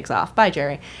elevator and takes off. Bye,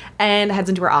 Jerry. And heads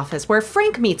into her office where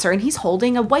Frank meets her and he's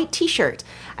holding a white t-shirt.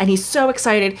 And he's so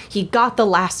excited. He got the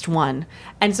last one.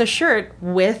 And it's a shirt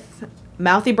with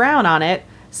Mouthy Brown on it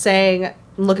saying, I'm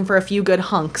looking for a few good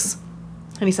hunks.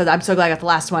 And he says, I'm so glad I got the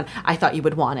last one. I thought you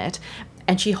would want it.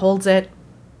 And she holds it.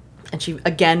 And she,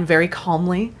 again, very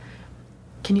calmly,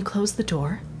 can you close the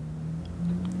door?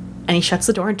 And he shuts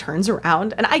the door and turns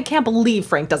around. And I can't believe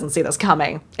Frank doesn't see this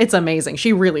coming. It's amazing.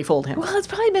 She really fooled him. Well, it's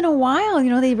probably been a while. You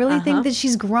know, they really think that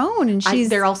she's grown and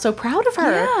They're all so proud of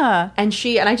her. Yeah. And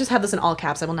I just have this in all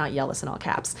caps. I will not yell this in all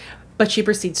caps. But she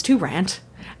proceeds to rant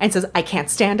and says, I can't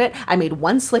stand it. I made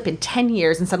one slip in 10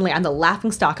 years and suddenly I'm the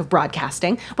laughingstock of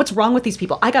broadcasting. What's wrong with these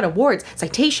people? I got awards,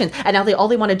 citations, and now all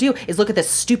they want to do is look at this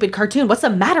stupid cartoon. What's the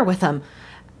matter with them?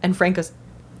 And Frank goes,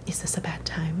 is this a bad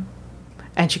time?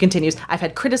 And she continues, I've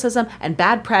had criticism and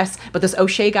bad press, but this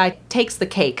O'Shea guy takes the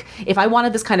cake. If I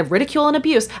wanted this kind of ridicule and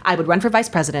abuse, I would run for vice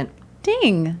president.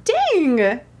 Ding.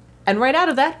 Ding! And right out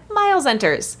of that, Miles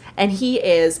enters. And he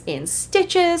is in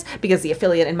stitches because the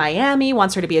affiliate in Miami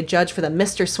wants her to be a judge for the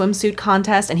Mr. Swimsuit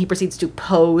contest. And he proceeds to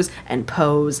pose and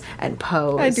pose and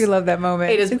pose. I do love that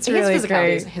moment. It is, it's his really physicality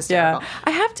great. is hysterical. Yeah.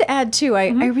 I have to add, too, I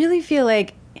really feel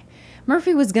like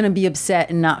Murphy was going to be upset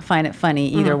and not find it funny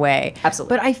either way.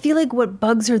 Absolutely. But I feel like what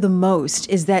bugs her the most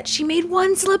is that she made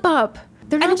one slip up.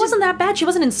 And it wasn't that bad. She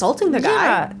wasn't insulting the guy.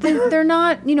 Yeah, they're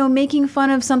not, making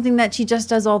fun of something that she just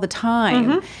does all the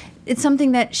time. It's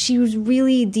something that she was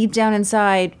really deep down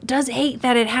inside does hate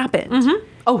that it happened.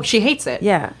 Oh, she hates it.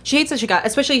 Yeah. She hates that she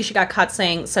got caught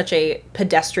saying such a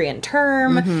pedestrian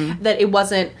term that it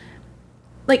wasn't,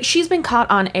 like, she's been caught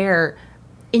on air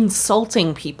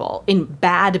insulting people in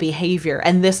bad behavior,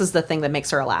 and this is the thing that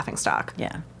makes her a laughingstock.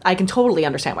 Yeah. I can totally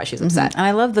understand why she's upset. And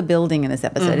I love the building in this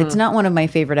episode. It's not one of my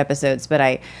favorite episodes, but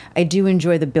I do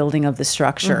enjoy the building of the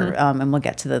structure. And we'll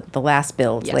get to the last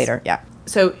builds Yes. later. Yeah.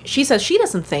 So she says she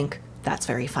doesn't think that's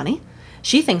very funny.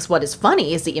 She thinks what is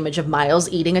funny is the image of Miles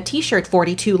eating a t-shirt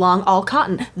 42 long, all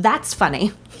cotton. That's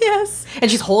funny. Yes. And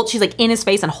she's like in his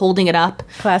face and holding it up.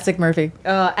 Classic Murphy.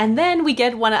 And then we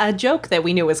get a joke that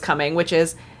we knew was coming, which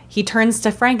is he turns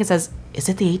to Frank and says, is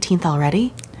it the 18th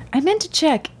already? I meant to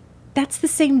check. That's the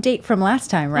same date from last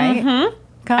time, right?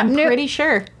 I'm pretty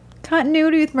sure.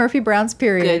 Continuity with Murphy Brown's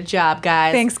period. Good job,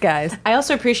 guys. Thanks, guys. I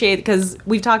also appreciate, because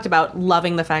we've talked about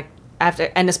loving the fact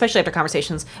after, and especially after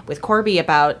conversations with Corby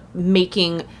about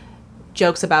making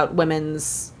jokes about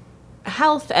women's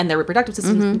health and their reproductive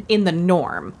systems in the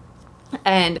norm.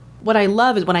 And what I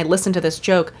love is when I listen to this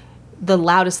joke, the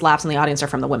loudest laughs in the audience are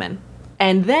from the women.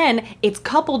 And then it's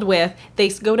coupled with, they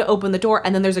go to open the door,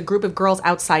 and then there's a group of girls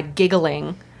outside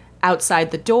giggling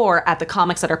outside the door at the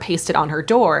comics that are pasted on her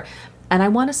door. And I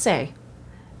want to say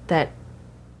that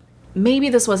maybe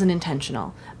this wasn't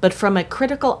intentional, but from a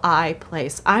critical eye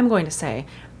place, I'm going to say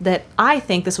that I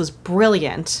think this was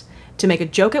brilliant to make a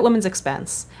joke at women's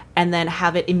expense and then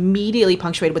have it immediately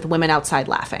punctuated with women outside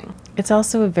laughing. It's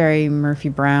also a very Murphy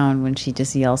Brown when she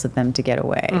just yells at them to get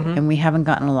away. And we haven't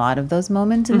gotten a lot of those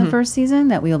moments in the first season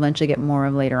that we'll eventually get more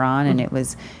of later on, and it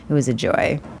was a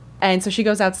joy. And so she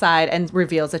goes outside and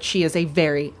reveals that she is a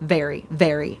very, very,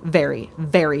 very, very,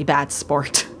 very bad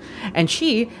sport. And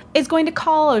she is going to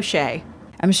call O'Shea.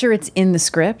 I'm sure it's in the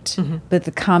script, but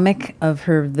the comic of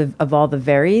of all the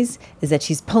Veries is that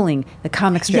she's pulling the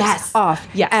comic strips off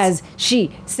as she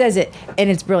says it,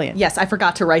 and it's brilliant. Yes, I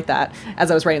forgot to write that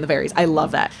as I was writing the Veries. I love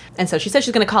that. And so she says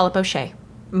she's going to call up O'Shea.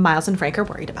 Miles and Frank are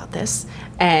worried about this.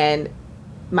 And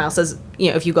Miles says,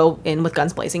 if you go in with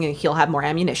guns blazing, he'll have more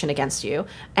ammunition against you.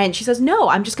 And she says, no,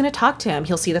 I'm just going to talk to him.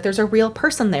 He'll see that there's a real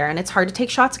person there, and it's hard to take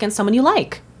shots against someone you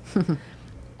like.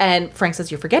 And Frank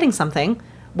says, you're forgetting something.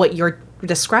 What you're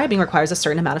describing requires a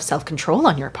certain amount of self-control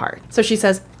on your part. So she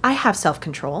says, I have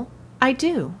self-control. I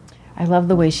do. I love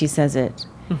the way she says it.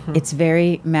 It's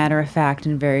very matter-of-fact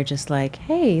and very just like,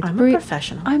 hey, it's I'm a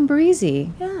professional. I'm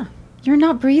breezy. Yeah. You're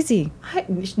not breezy.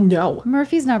 No.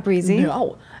 Murphy's not breezy.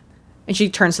 No. And she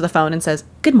turns to the phone and says,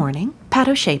 good morning. Pat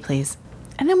O'Shea, please.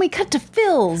 And then we cut to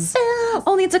Phil's.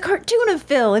 Only it's a cartoon of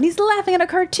Phil, and he's laughing at a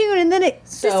cartoon, and then it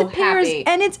So disappears, happy.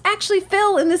 and it's actually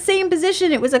Phil in the same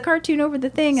position. It was a cartoon over the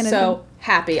thing. And So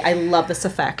happy. I love this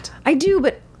effect. I do,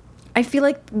 but I feel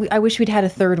like I wish we'd had a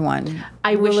third one.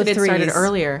 I wish Rule it of had started threes.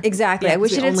 earlier. Exactly. Yeah, I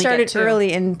wish 'cause it we had only get started 2.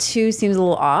 early, and 2 seems a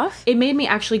little off. It made me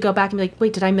actually go back and be like,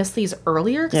 wait, did I miss these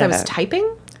earlier? Because I was Yeah.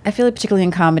 typing? I feel like particularly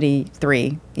in comedy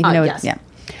 3, even though yes. it's, yeah.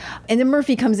 And then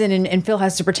Murphy comes in, and Phil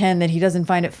has to pretend that he doesn't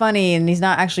find it funny, and he's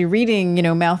not actually reading,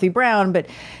 Mouthy Brown, but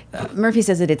Murphy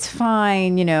says that it's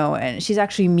fine, and she's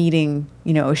actually meeting,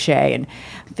 O'Shea, and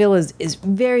Phil is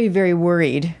very, very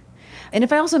worried. And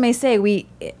if I also may say, we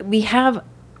have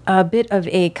a bit of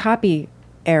a copy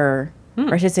error,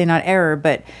 or I should say not error,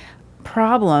 but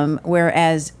problem,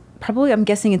 whereas probably I'm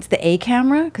guessing it's the A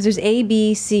camera, because there's A,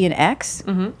 B, C, and X.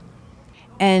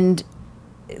 And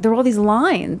there are all these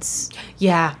lines.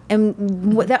 Yeah. And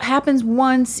that happens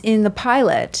once in the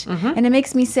pilot. And it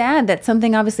makes me sad that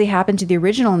something obviously happened to the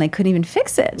original and they couldn't even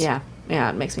fix it. Yeah. Yeah,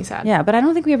 it makes me sad. Yeah, but I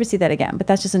don't think we ever see that again. But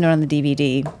that's just a note on the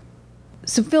DVD.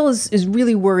 So Phil is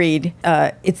really worried.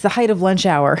 It's the height of lunch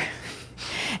hour.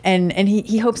 And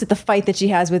he hopes that the fight that she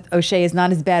has with O'Shea is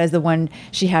not as bad as the one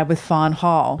she had with Fawn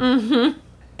Hall.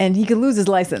 And he could lose his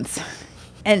license.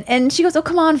 And she goes, oh,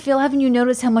 come on, Phil, haven't you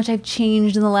noticed how much I've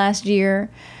changed in the last year?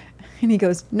 And he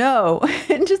goes, no.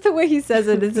 And just the way he says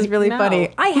it, this is really No.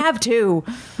 funny. I have too.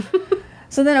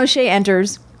 So then O'Shea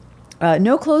enters.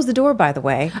 No close the door, by the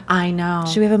way. I know.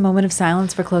 Should we have a moment of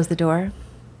silence for close the door?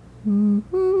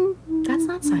 That's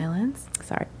not silence.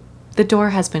 Sorry. The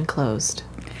door has been closed.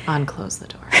 Unclose the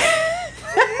door.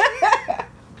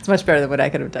 It's much better than what I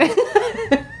could have done.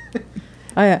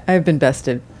 I've been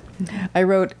bested. I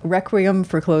wrote Requiem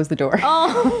for Close the Door.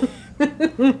 Oh.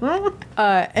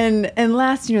 And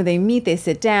last, they meet, they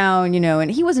sit down,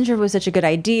 and he wasn't sure if it was such a good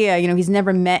idea. He's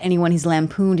never met anyone he's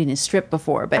lampooned in his strip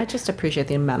before, I but just appreciate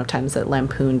the amount of times that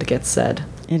lampooned gets said.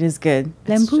 it is good.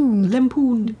 Lampooned.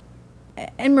 Lampooned.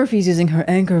 And Murphy's using her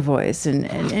anchor voice, and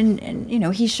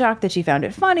he's shocked that she found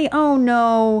it funny. Oh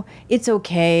no, it's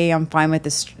okay. I'm fine with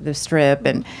the strip,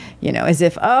 and as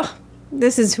if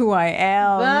this is who I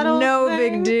am. That old No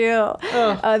thing. big deal.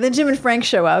 Then Jim and Frank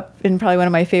show up in probably one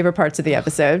of my favorite parts of the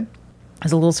episode.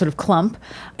 There's a little sort of clump,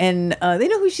 and they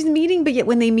know who she's meeting, but yet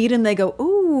when they meet him, they go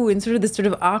ooh in sort of this sort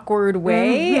of awkward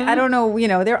way. I don't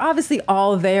know. They're obviously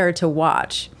all there to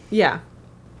watch. Yeah.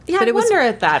 Yeah, But I it was- wonder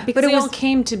at that because but it they all was-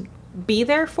 came to be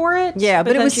there for it. Yeah,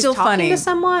 but it then was she's still talking funny. to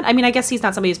someone. I mean, I guess he's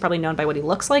not somebody who's probably known by what he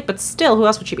looks like, but still, who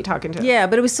else would she be talking to? Yeah,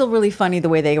 but it was still really funny the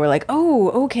way they were like, oh,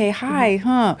 okay, hi,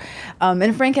 huh?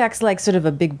 And Frank acts like sort of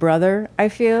a big brother, I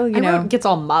feel, I wrote, gets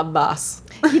all mob boss.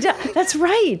 He does, that's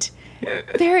right.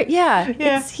 Very, yeah.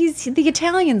 He's the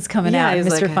Italian's coming out, he's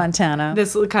Mr. like Fontana.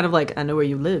 This kind of like, I know where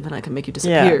you live and I can make you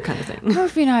disappear kind of thing.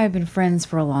 Murphy and I have been friends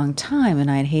for a long time, and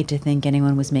I'd hate to think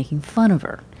anyone was making fun of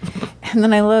her. And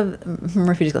then I love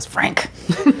Murphy just goes, Frank.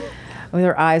 with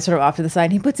her eyes sort of off to the side.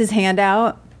 And he puts his hand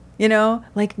out,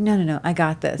 like, no, I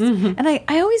got this. Mm-hmm. And I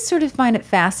always sort of find it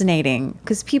fascinating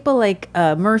because people like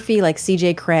Murphy, like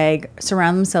C.J. Craig,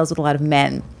 surround themselves with a lot of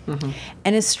men. Mm-hmm.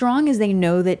 And as strong as they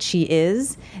know that she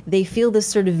is, they feel this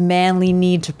sort of manly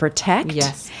need to protect.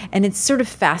 Yes. And it's sort of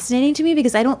fascinating to me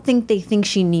because I don't think they think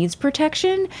she needs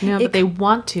protection. No, but they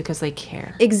want to because they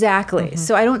care. Exactly.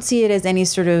 So I don't see it as any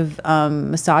sort of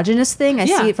misogynist thing. I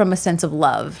Yeah. see it from a sense of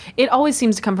love. It always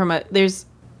seems to come from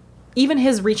even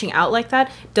his reaching out like that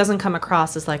doesn't come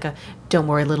across as like a "don't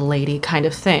worry, little lady" kind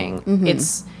of thing.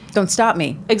 It's Don't stop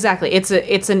me. exactly. It's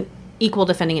an equal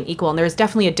defending an equal, and there's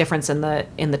definitely a difference in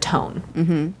the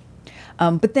tone.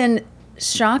 But then,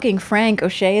 shocking, Frank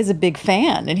O'Shea is a big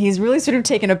fan, and he's really sort of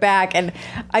taken aback. And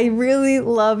I really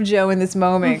love Joe in this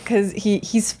moment because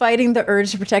he's fighting the urge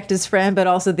to protect his friend, but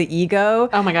also the ego.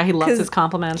 Oh my God, he loves 'Cause his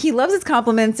compliments. He loves his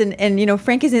compliments, and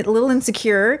Frank is a little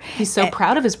insecure. He's so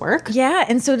proud of his work. Yeah,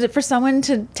 and so for someone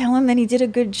to tell him that he did a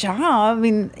good job, I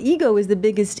mean, ego is the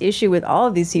biggest issue with all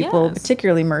of these people, Yes.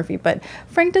 particularly Murphy. But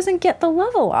Frank doesn't get the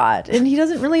love a lot, and he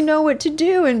doesn't really know what to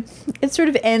do. And it sort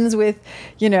of ends with,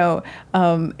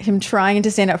 him trying to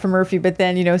stand up for Murphy, but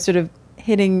then, sort of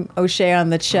hitting O'Shea on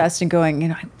the chest and going,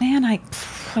 man, I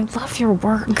love your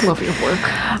work. Love your work.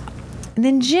 And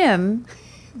then Jim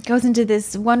goes into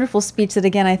this wonderful speech that,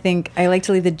 again, I think I like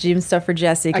to leave the Jim stuff for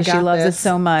Jessie because she got loves it this.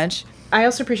 so much. I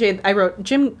also appreciate. I wrote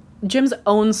Jim's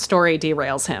own story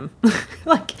derails him.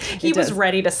 Like he was does.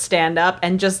 ready to stand up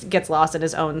and just gets lost in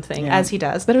his own thing, as he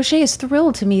does. But O'Shea is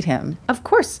thrilled to meet him. Of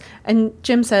course. And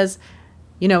Jim says,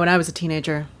 when I was a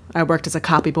teenager, I worked as a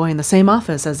copy boy in the same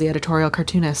office as the editorial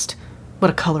cartoonist.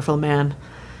 What a colorful man.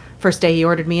 First day he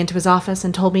ordered me into his office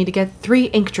and told me to get 3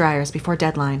 ink dryers before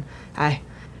deadline. I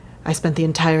spent the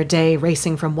entire day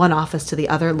racing from one office to the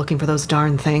other looking for those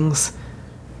darn things.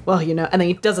 Well, and then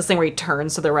he does this thing where he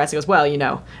turns to the rest and goes,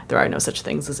 well, there are no such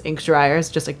things as ink dryers,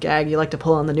 just a gag you like to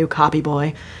pull on the new copy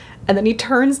boy. And then he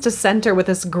turns to Center with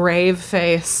this grave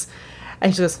face.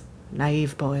 And she goes,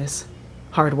 naive boys,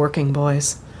 hard-working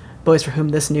boys for whom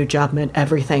this new job meant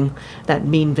everything. That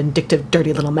mean, vindictive,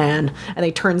 dirty little man. And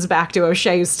he turns back to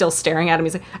O'Shea, who's still staring at him.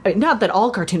 He's like, not that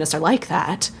all cartoonists are like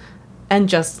that. And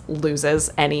just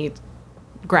loses any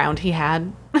ground he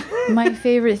had. My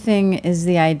favorite thing is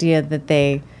the idea that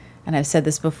they, and I've said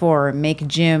this before, make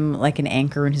Jim like an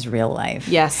anchor in his real life.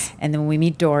 Yes. And then when we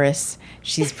meet Doris,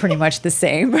 she's pretty much the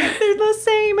same. They're the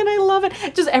same, and I love it.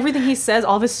 Just everything he says,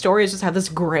 all of his stories just have this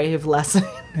grave lesson.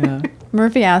 Yeah.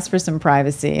 Murphy asks for some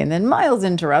privacy, and then Miles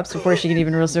interrupts before she can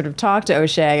even really sort of talk to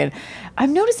O'Shea. And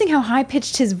I'm noticing how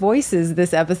high-pitched his voice is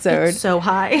this episode. It's so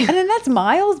high. And then that's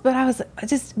Miles, but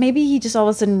maybe he just all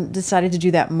of a sudden decided to do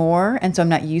that more, and so I'm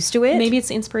not used to it. Maybe it's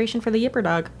the inspiration for the Yipper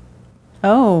Dog.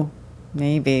 Oh,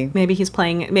 maybe.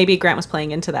 Maybe Grant was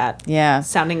playing into that. Yeah.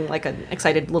 Sounding like an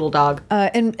excited little dog.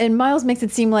 And Miles makes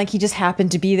it seem like he just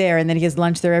happened to be there and then he has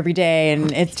lunch there every day,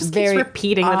 and it's Just keeps very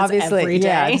repeating that it's obviously, every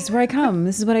yeah, day. this is where I come,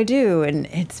 this is what I do, and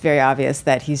it's very obvious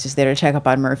that he's just there to check up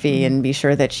on Murphy and be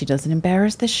sure that she doesn't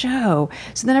embarrass the show.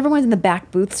 So then everyone's in the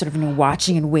back booth sort of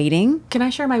watching and waiting. Can I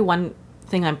share my one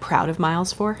thing I'm proud of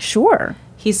Miles for? Sure.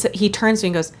 He turns to me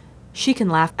and goes, she can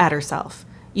laugh at herself.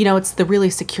 It's the really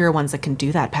secure ones that can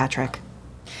do that, Patrick.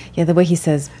 Yeah, the way he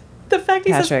says, The fact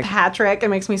he Patrick. says Patrick, it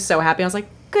makes me so happy. I was like,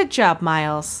 good job,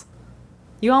 Miles.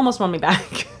 You almost won me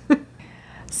back.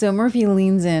 so Murphy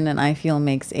leans in and I feel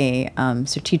makes a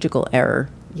strategical error.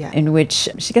 Yeah. In which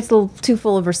she gets a little too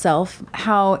full of herself.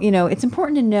 How, it's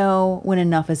important to know when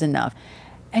enough is enough.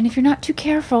 And if you're not too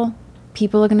careful,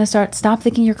 people are going to stop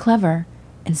thinking you're clever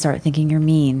and start thinking you're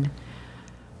mean.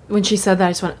 When she said that,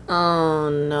 I just went, oh,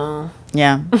 no.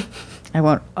 Yeah. I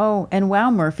won't. Oh, and wow,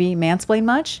 Murphy, mansplain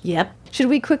much? Yep. Should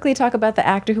we quickly talk about the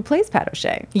actor who plays Pat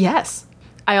O'Shea? Yes.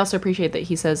 I also appreciate that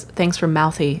he says, thanks for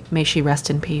Mouthy. May she rest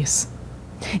in peace.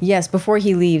 Yes, before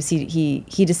he leaves, he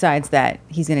decides that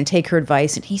he's going to take her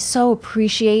advice, and he so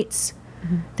appreciates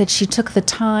that she took the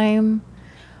time.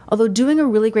 Although doing a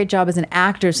really great job as an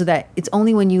actor, so that it's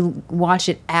only when you watch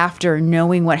it after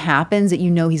knowing what happens that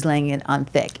you know he's laying it on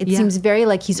thick. It Yeah. seems very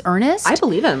like he's earnest. I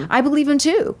believe him. I believe him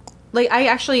too. Like, I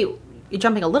actually,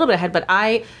 jumping a little bit ahead, but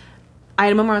I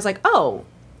had a moment where I was like, oh,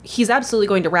 he's absolutely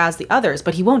going to razz the others,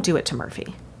 but he won't do it to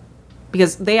Murphy.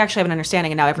 Because they actually have an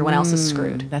understanding, and now everyone else is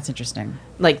screwed. That's interesting.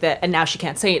 Like that, and now she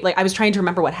can't say it. Like, I was trying to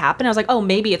remember what happened. I was like, oh,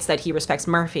 maybe it's that he respects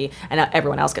Murphy, and now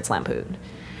everyone else gets lampooned.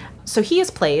 So he is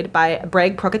played by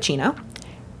Breg Procaccino.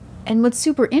 And what's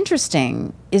super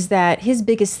interesting is that his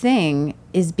biggest thing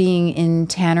is being in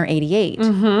Tanner 88.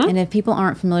 And if people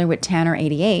aren't familiar with Tanner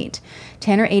 88,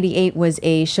 Tanner 88 was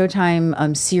a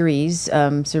Showtime series,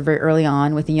 sort of very early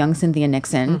on with the young Cynthia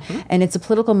Nixon. And it's a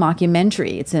political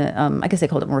mockumentary. It's I guess they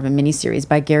called it more of a miniseries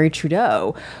by Gary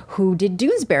Trudeau, who did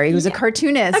Doonesbury, who's a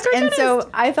cartoonist. And so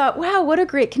I thought, wow, what a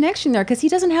great connection there, because he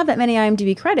doesn't have that many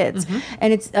IMDb credits.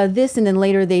 And it's this, and then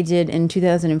later they did, in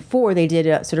 2004, they did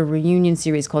a sort of reunion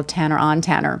series called Tanner on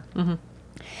Tanner.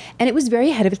 And it was very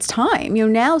ahead of its time.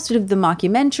 Now sort of the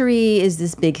mockumentary is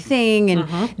this big thing,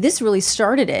 and this really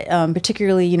started it,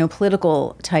 particularly,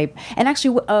 political type. And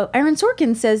actually, Aaron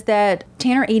Sorkin says that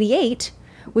Tanner 88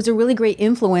 was a really great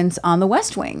influence on The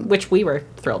West Wing. Which we were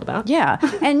thrilled about. Yeah.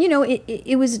 And,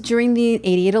 it was during the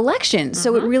 88 election.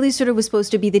 So it really sort of was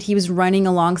supposed to be that he was running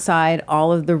alongside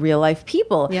all of the real life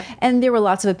people. Yep. And there were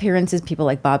lots of appearances. People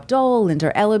like Bob Dole,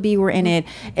 Linda Ellaby were in it.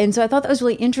 And so I thought that was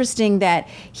really interesting that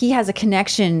he has a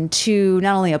connection to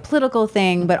not only a political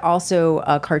thing, but also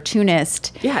a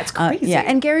cartoonist. Yeah, it's crazy. Yeah.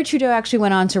 And Gary Trudeau actually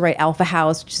went on to write Alpha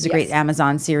House, which is a great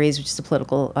Amazon series, which is a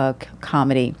political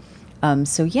comedy.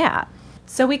 So, yeah.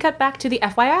 So we cut back to the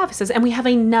FYI offices, and we have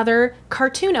another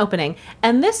cartoon opening.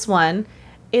 And this one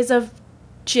is of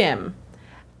Jim.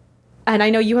 And I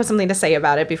know you have something to say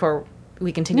about it before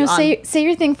we continue on. Say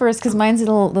your thing first, because mine's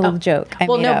a little joke.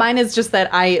 Mine is just that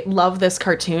I love this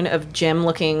cartoon of Jim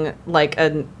looking like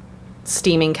a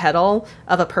steaming kettle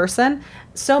of a person.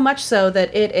 So much so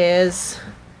that it is...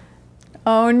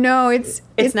 Oh, no, it's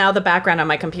now the background on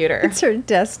my computer. It's her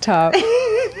desktop.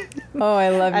 Oh, I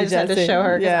love you, I just had to Jesse. show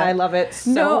her because I love it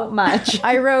so much.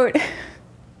 I wrote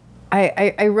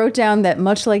down that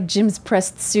much like Jim's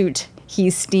pressed suit,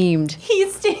 he's steamed.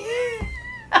 He's steamed.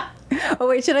 Oh,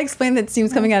 wait, should I explain that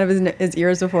steam's coming out of his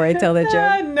ears before I tell that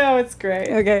joke? No, it's great.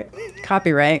 Okay.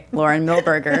 Copyright, Lauren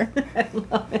Milberger. I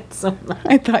love it so much.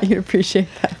 I thought you'd appreciate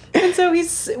that. And so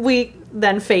we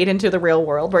then fade into the real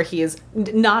world where he is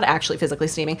not actually physically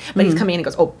steaming, but he's coming in and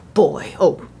goes, oh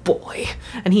boy.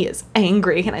 And he is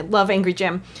angry, and I love Angry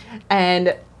Jim.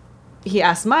 And he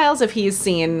asks Miles if he's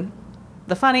seen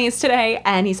the funnies today,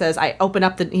 and he says,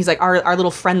 he's like, our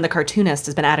little friend, the cartoonist,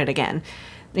 has been at it again.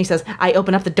 And he says, I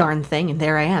open up the darn thing, and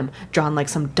there I am, drawn like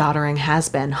some doddering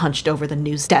has-been, hunched over the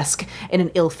news desk in an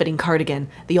ill-fitting cardigan,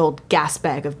 the old gas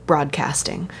bag of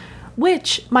broadcasting.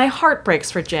 Which, my heart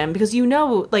breaks for Jim, because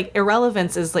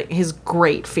irrelevance is like his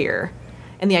great fear.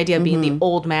 And the idea of being the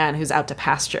old man who's out to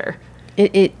pasture.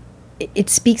 It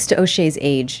speaks to O'Shea's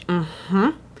age.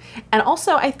 And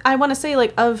also, I want to say,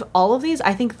 of all of these,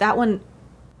 I think that one,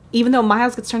 even though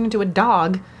Miles gets turned into a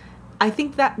dog, I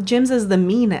think that Jim's is the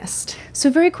meanest.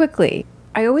 So very quickly,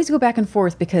 I always go back and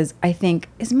forth because I think,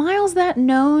 is Miles that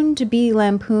known to be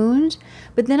lampooned?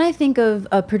 But then I think of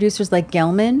producers like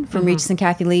Gelman from Regis and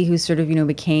Kathy Lee, who sort of,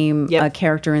 became a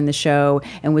character in the show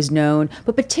and was known.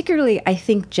 But particularly, I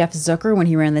think Jeff Zucker, when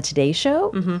he ran the Today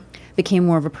Show, became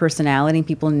more of a personality and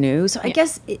people knew. So I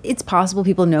guess it's possible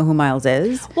people know who Miles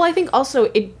is. Well, I think also,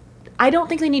 I don't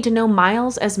think they need to know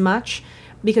Miles as much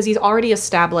because he's already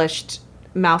established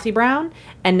Mouthy Brown,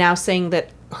 and now saying that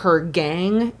her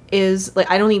gang is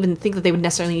I don't even think that they would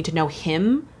necessarily need to know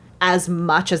him as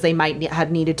much as they might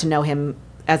have needed to know him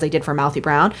as they did for Mouthy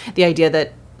Brown. The idea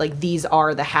that these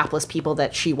are the hapless people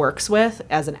that she works with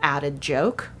as an added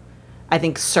joke, I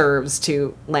think serves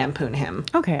to lampoon him.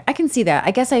 Okay, I can see that.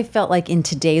 I guess I felt like in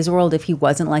today's world, if he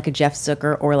wasn't like a Jeff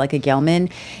Zucker or like a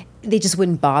Gelman, they just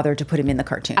wouldn't bother to put him in the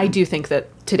cartoon. I do think that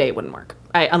today wouldn't work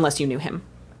unless you knew him.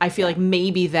 I feel like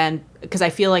maybe then, because I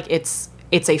feel like it's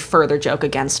a further joke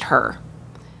against her,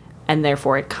 and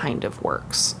therefore it kind of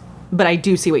works. But I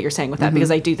do see what you're saying with that,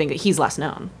 because I do think that he's less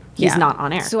known. He's not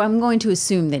on air. So I'm going to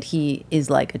assume that he is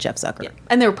like a Jeff Zucker. Yeah.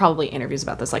 And there were probably interviews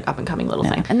about this up-and-coming little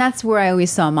thing. And that's where I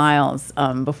always saw Miles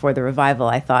before the revival.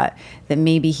 I thought that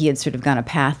maybe he had sort of gone a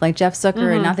path like Jeff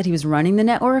Zucker, and not that he was running the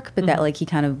network, but that he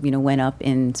kind of went up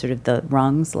in sort of the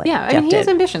rungs like Jeff he did. has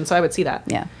ambition, so I would see that.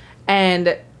 Yeah.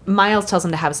 And Miles tells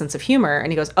him to have a sense of humor,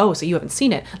 and he goes, oh, so you haven't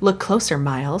seen it. Look closer,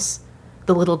 Miles.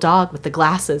 The little dog with the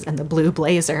glasses and the blue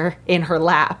blazer in her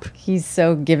lap. He's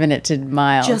so giving it to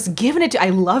Miles. Just giving it to... I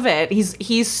love it.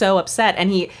 He's so upset,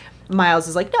 and Miles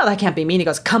is like, no, that can't be me. And he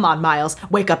goes, come on, Miles,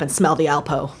 wake up and smell the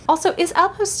Alpo. Also, is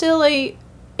Alpo still a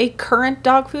current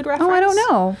dog food reference? Oh, I don't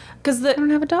know. Because I don't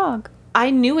have a dog.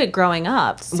 I knew it growing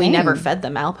up. Same. We never fed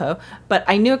them Alpo, but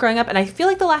I knew it growing up, and I feel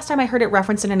like the last time I heard it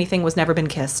referenced in anything was Never Been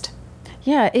Kissed.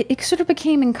 Yeah, it sort of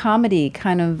became in comedy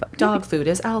kind of... Dog food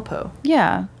is Alpo.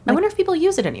 Yeah. I wonder if people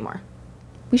use it anymore.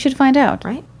 We should find out.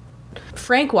 Right?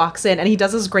 Frank walks in, and he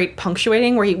does this great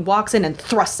punctuating where he walks in and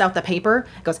thrusts out the paper.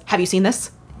 Goes, have you seen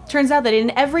this? Turns out that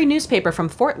in every newspaper from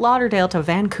Fort Lauderdale to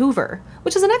Vancouver,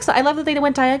 which is an excellent, I love that they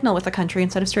went diagonal with the country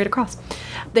instead of straight across,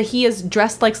 that he is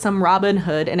dressed like some Robin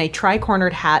Hood in a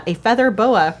tri-cornered hat, a feather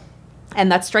boa,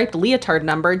 and that striped leotard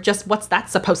number. Just what's that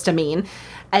supposed to mean?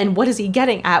 And what is he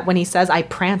getting at when he says, I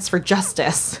prance for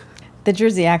justice? The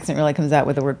Jersey accent really comes out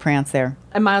with the word prance there.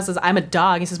 And Miles says, I'm a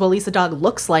dog. He says, well, at least the dog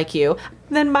looks like you.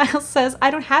 Then Miles says,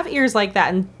 I don't have ears like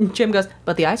that. And Jim goes,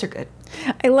 but the eyes are good.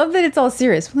 I love that it's all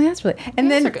serious. Well, that's really, and Yes,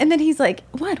 then they're good. and then he's like,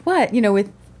 what? You know, with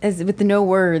the no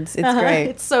words. It's great.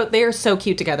 It's so, they are so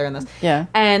cute together in this. Yeah.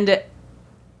 And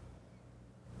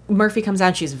Murphy comes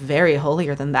out, she's very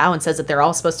holier than thou, and says that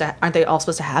aren't they all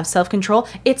supposed to have self-control?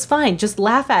 It's fine, just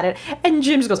laugh at it. And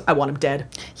Jim just goes, I want him dead.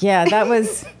 Yeah, that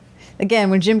was again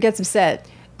when Jim gets upset.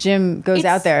 Jim goes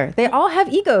out there. They all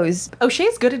have egos.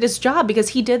 O'Shea's good at his job because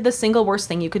he did the single worst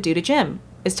thing you could do to Jim,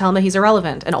 is tell him that he's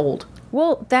irrelevant and old.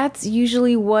 Well, that's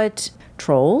usually what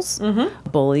trolls,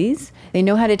 bullies, they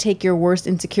know how to take your worst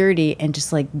insecurity and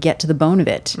just like get to the bone of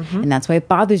it. And that's why it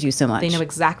bothers you so much. They know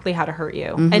exactly how to hurt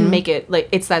you and make it like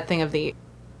it's that thing of the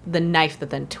knife that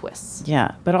then twists.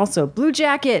 Yeah, but also blue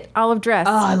jacket, olive dress.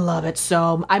 Oh, I love it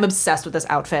so. I'm obsessed with this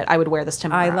outfit. I would wear this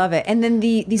tomorrow. I love it. And then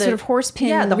the sort of horse pin.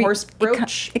 Yeah, the horse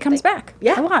brooch. It comes back.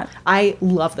 Yeah. A lot. I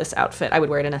love this outfit. I would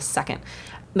wear it in a second.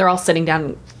 They're all sitting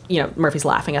down, Murphy's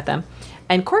laughing at them.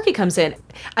 And Corky comes in.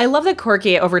 I love that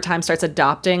Corky over time starts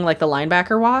adopting like the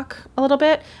linebacker walk a little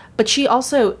bit. But she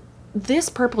also, this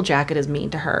purple jacket is mean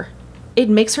to her. It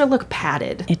makes her look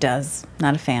padded. It does.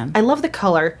 Not a fan. I love the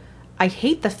color. I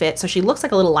hate the fit, so she looks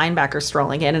like a little linebacker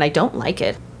strolling in, and I don't like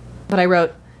it. But I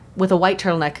wrote, with a white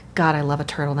turtleneck, God, I love a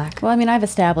turtleneck. Well, I mean, I've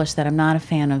established that I'm not a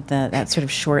fan of that sort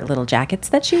of short little jackets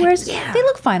that she wears. Yeah. They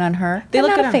look fine on her. They I'm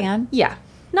look not good a on her. fan. Yeah.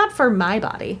 Not for my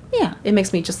body. Yeah. It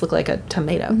makes me just look like a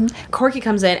tomato. Corky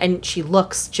comes in and she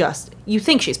looks you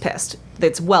think she's pissed.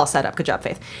 It's well set up. Good job,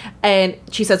 Faith. And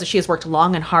she says that she has worked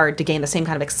long and hard to gain the same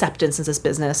kind of acceptance in this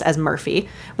business as Murphy,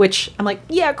 which I'm like,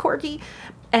 yeah, Corky.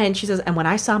 And she says, and when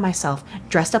I saw myself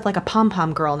dressed up like a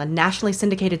pom-pom girl in a nationally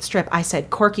syndicated strip, I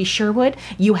said, Corky Sherwood,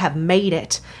 you have made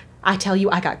it. I tell you,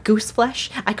 I got goose flesh.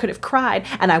 I could have cried,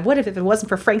 and I would have if it wasn't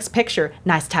for Frank's picture.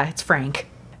 Nice tights, Frank.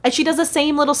 And she does the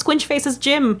same little squinch face as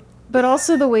Jim. But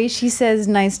also the way she says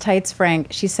nice tights, Frank,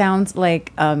 she sounds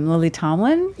like Lily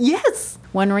Tomlin. Yes.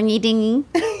 One ringy dingy.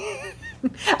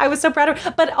 I was so proud of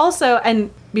her. But also,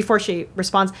 and before she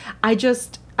responds,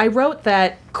 I wrote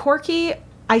that Corky,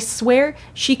 I swear,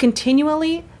 she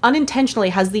continually,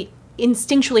 unintentionally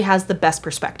instinctually has the best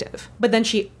perspective. But then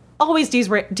she always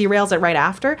derails it right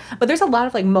after. But there's a lot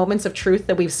of like moments of truth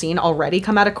that we've seen already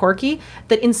come out of Corky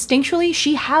that instinctually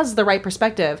she has the right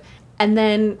perspective. And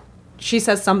then she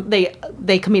says they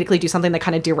comedically do something that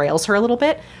kind of derails her a little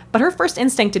bit. But her first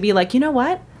instinct to be like, you know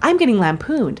what? I'm getting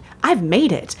lampooned. I've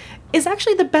made it. Is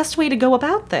actually the best way to go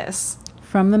about this.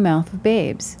 From the mouth of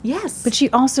babes. Yes. But she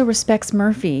also respects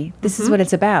Murphy. This is what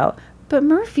it's about. But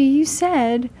Murphy, you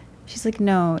said. She's like,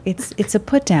 no, it's a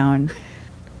put down.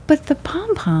 But the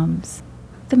pom-poms,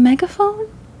 the megaphone,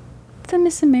 the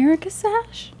Miss America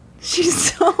sash.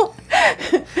 She's so...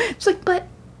 She's like,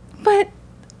 but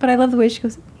I love the way she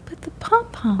goes, but the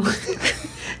pom-poms.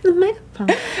 The megaphone.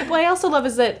 What I also love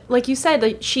is that, like you said,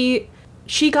 that she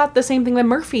got the same thing that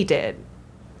Murphy did.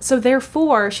 So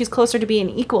therefore, she's closer to being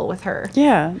equal with her.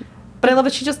 Yeah. But I love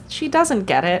that she doesn't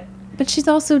get it. But she's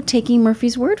also taking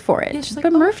Murphy's word for it. Yeah, she's like,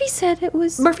 but oh. Murphy said it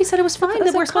was... Murphy said it was fine, It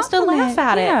was that we're a supposed to compliment. laugh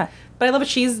at Yeah. it. But I love that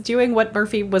she's doing what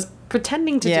Murphy was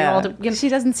pretending to do. Yeah. She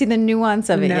doesn't see the nuance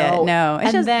of it yet. No. It's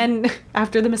And just- then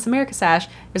after the Miss America sash,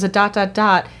 there's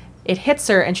a ... It hits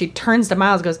her and she turns to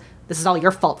Miles and goes, this is all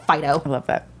your fault, Fido. I love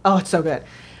that. Oh, it's so good.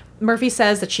 Murphy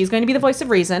says that she's going to be the voice of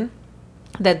reason,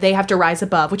 that they have to rise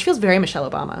above, which feels very Michelle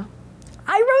Obama.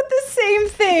 I wrote the same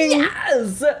thing.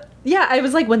 Yes! Yeah, I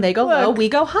was like, when they go low, Look. we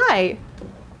go high.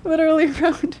 Literally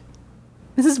wrote...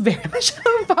 This is very Michelle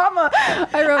Obama.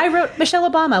 I wrote Michelle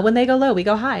Obama, when they go low, we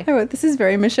go high. I wrote, this is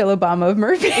very Michelle Obama of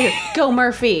Murphy. Go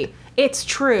Murphy. It's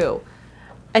true.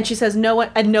 And she says no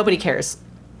one, and nobody cares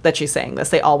that she's saying this.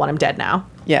 They all want him dead now.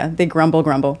 Yeah, they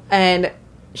grumble. And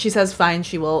she says fine,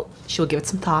 she will give it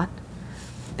some thought.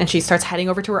 And she starts heading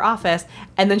over to her office,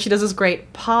 and then she does this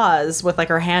great pause with like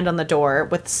her hand on the door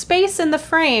with space in the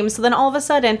frame. So then all of a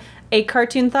sudden, a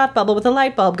cartoon thought bubble with a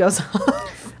light bulb goes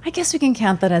off. I guess we can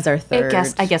count that as our third.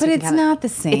 I guess But we can it's count it. not the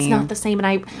same. It's not the same,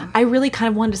 and I really kind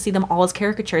of wanted to see them all as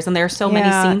caricatures, and there are so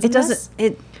many scenes. It doesn't.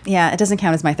 It doesn't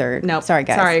count as my third. No, sorry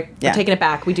guys. Sorry, Yeah. we're taking it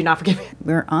back. We do not forgive you.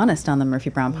 We're honest on the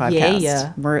Murphy Brown podcast.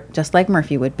 Yeah. We're just like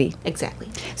Murphy would be. Exactly.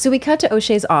 So we cut to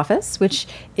O'Shea's office, which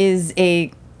is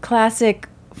a classic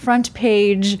front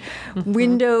page,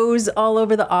 windows all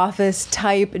over the office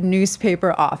type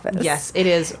newspaper office. Yes, it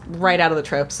is right out of the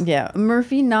tropes. Yeah.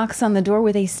 Murphy knocks on the door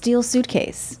with a steel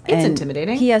suitcase. It's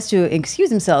intimidating. He has to excuse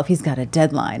himself. He's got a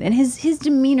deadline. And his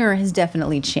demeanor has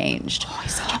definitely changed.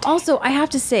 Also, I have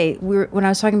to say, when I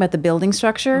was talking about the building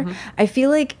structure, I feel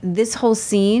like this whole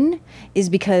scene is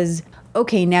because,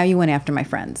 okay, now you went after my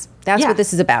friends. That's what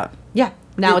this is about. Yeah,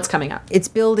 now it's coming up. It's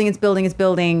building, it's building, it's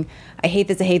building. I hate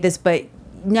this, but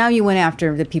now you went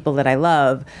after the people that I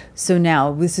love, so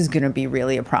now this is going to be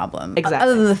really a problem. Exactly.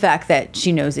 Other than the fact that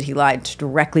she knows that he lied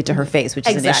directly to her face, which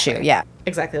is an issue. Yeah.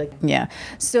 Exactly. Yeah.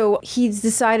 So he's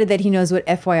decided that he knows what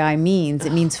FYI means.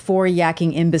 It means for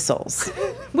yakking imbeciles.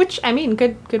 Which, I mean,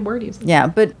 good word use. Yeah,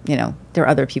 but, there are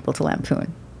other people to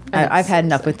lampoon. I've had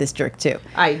enough with this jerk, too.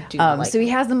 I do not like So he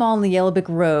has them all on the Yellow Brick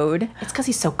Road. It's because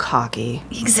he's so cocky.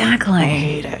 Exactly. I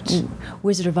hate it.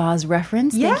 Wizard of Oz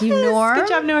reference. Thank you, Yes, Norm. good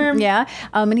job, Norm. Yeah.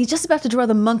 And he's just about to draw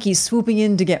the monkey swooping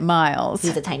in to get Miles.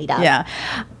 He's a tiny dog. Yeah.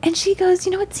 And she goes,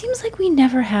 it seems like we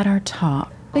never had our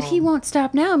talk. But he won't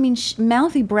stop now. I mean,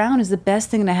 Mouthy Brown is the best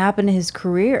thing to happen to his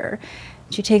career.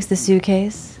 She takes the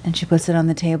suitcase and she puts it on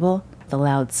the table. The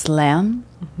loud slam.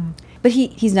 But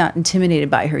he's not intimidated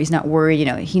by her. He's not worried.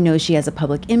 He knows she has a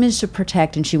public image to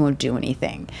protect and she won't do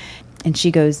anything. And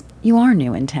she goes, you are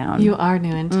new in town. You are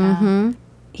new in town.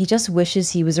 He just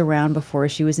wishes he was around before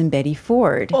she was in Betty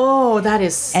Ford. Oh, that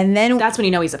is... And then... That's when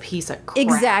you know he's a piece of crap.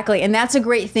 Exactly. And that's a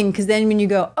great thing because then when you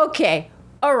go, okay,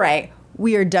 all right,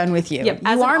 we are done with you. Yep. You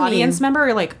As an are audience member,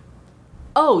 you're like,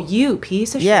 oh, you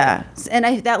piece of shit. Yeah.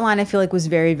 And that line I feel like was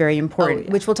very, very important,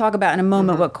 which we'll talk about in a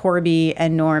moment what Corby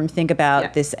and Norm think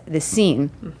about this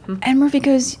scene. And Murphy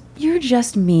goes, you're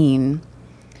just mean.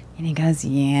 And he goes,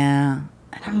 yeah,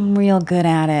 and I'm real good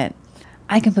at it.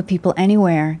 I can put people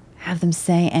anywhere, have them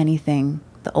say anything,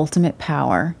 the ultimate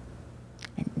power.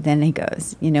 And then he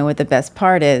goes, you know what the best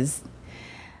part is?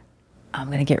 I'm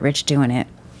going to get rich doing it.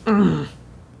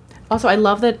 Also, I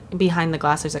love that behind the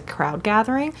glass there's a crowd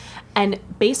gathering. And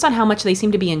based on how much they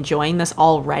seem to be enjoying this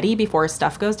already before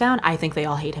stuff goes down, I think they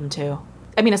all hate him too.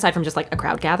 I mean, aside from just like a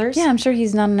crowd gathers. Yeah, I'm sure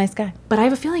he's not a nice guy. But I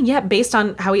have a feeling, based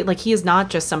on how he is not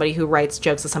just somebody who writes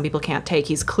jokes that some people can't take.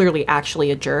 He's clearly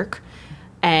actually a jerk.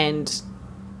 And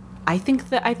I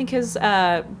think his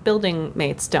building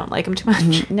mates don't like him too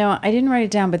much. No, I didn't write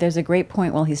it down, but there's a great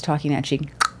point while he's talking that she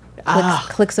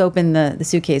clicks open the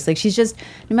suitcase. Like she's just,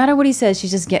 no matter what he says,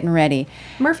 she's just getting ready.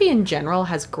 Murphy in general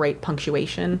has great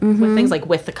punctuation with things like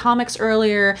with the comics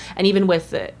earlier and even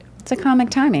with the... It's a comic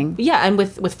timing. Yeah, and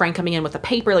with Frank coming in with the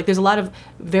paper, like there's a lot of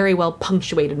very well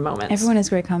punctuated moments. Everyone has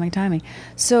great comic timing.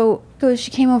 So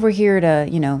she came over here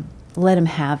to, let him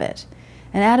have it.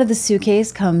 And out of the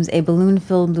suitcase comes a balloon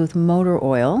filled with motor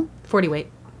oil. 40 weight.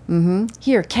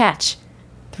 Here, catch.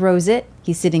 Throws it.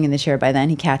 He's sitting in the chair by then.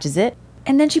 He catches it.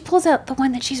 And then she pulls out the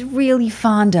one that she's really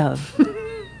fond of.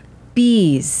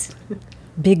 Bees.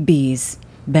 Big bees.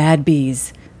 Bad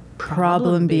bees.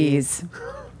 Problem bees.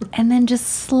 And then just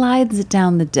slides it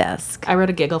down the desk. I wrote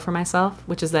a giggle for myself,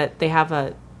 which is that they have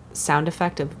a sound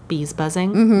effect of bees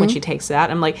buzzing when she takes it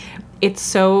out. I'm like, it's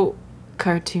so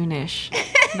cartoonish,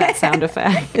 that sound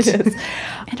effect. It is.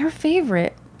 And her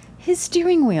favorite, his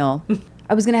steering wheel.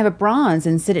 I was going to have it bronze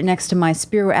and sit it next to my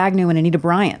Spiro Agnew and Anita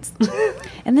Bryant's.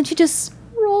 And then she just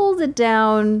rolls it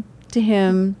down to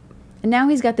him. And now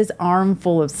he's got this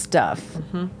armful of stuff.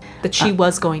 That she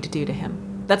was going to do to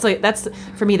him. That's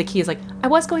for me, the key is like, I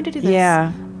was going to do this.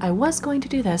 Yeah. I was going to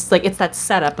do this. Like, it's that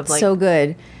setup of like... So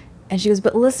good. And she goes,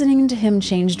 but listening to him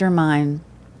changed her mind.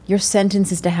 Your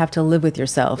sentence is to have to live with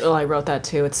yourself. Oh, I wrote that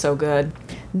too. It's so good.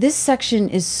 This section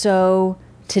is so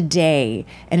today,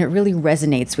 and it really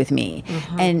resonates with me.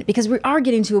 And because we are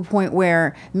getting to a point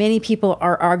where many people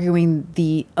are arguing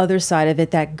the other side of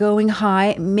it, that going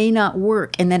high may not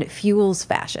work and that it fuels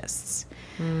fascists.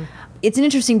 It's an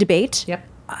interesting debate. Yep.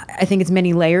 I think it's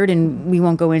many layered, and we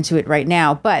won't go into it right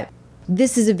now, but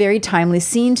this is a very timely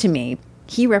scene to me.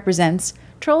 He represents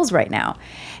trolls right now.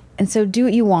 And so do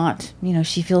what you want.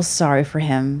 She feels sorry for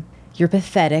him. You're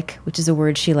pathetic, which is a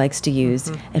word she likes to use,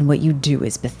 and what you do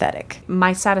is pathetic.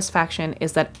 My satisfaction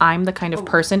is that I'm the kind of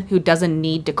person who doesn't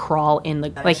need to crawl in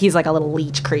the... Like, he's like a little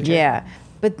leech creature. Yeah.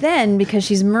 But then, because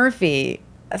she's Murphy,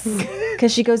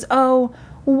 because she goes, oh,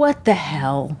 what the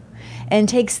hell? And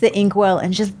takes the inkwell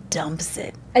and just dumps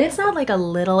it. And it's not like a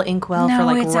little inkwell for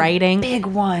like it's writing. A big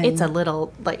one. It's a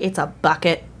little, like, it's a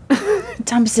bucket.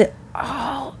 Dumps it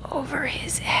all over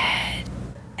his head.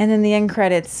 And then the end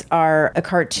credits are a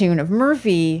cartoon of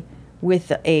Murphy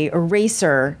with a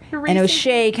eraser and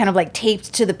O'Shea kind of like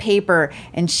taped to the paper,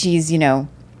 and she's,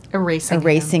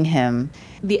 Erasing him.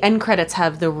 the end credits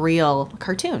have the real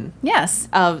cartoon Yes.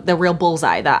 of the real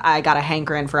bullseye that I got a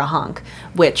hankering for a hunk,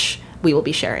 which we will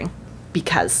be sharing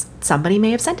because somebody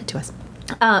may have sent it to us.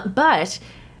 But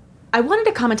I wanted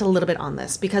to comment a little bit on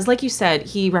this because, like you said,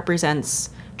 he represents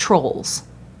trolls.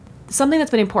 Something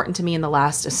that's been important to me in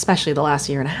especially the last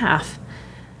year and a half,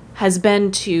 has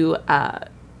been to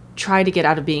try to get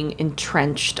out of being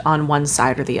entrenched on one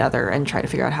side or the other and try to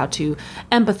figure out how to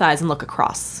empathize and look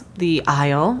across the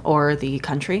aisle or the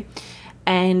country.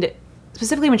 And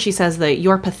specifically when she says that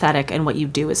you're pathetic and what you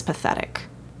do is pathetic.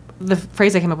 The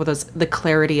phrase I came up with was the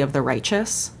clarity of the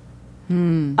righteous,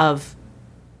 of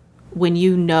when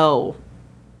you know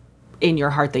in your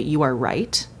heart that you are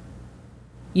right,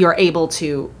 you're able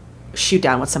to shoot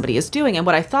down what somebody is doing. And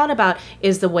what I thought about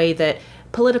is the way that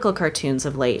political cartoons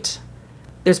of late,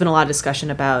 there's been a lot of discussion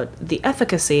about the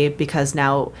efficacy because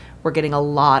now we're getting a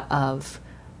lot of,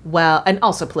 and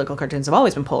also political cartoons have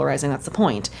always been polarizing, that's the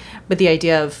point. But the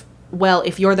idea of,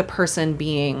 if you're the person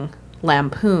being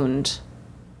lampooned,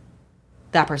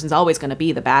 that person's always going to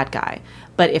be the bad guy.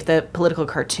 But if the political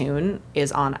cartoon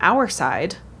is on our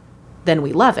side, then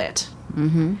we love it.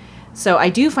 Mm-hmm. So I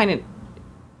do find it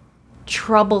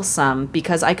troublesome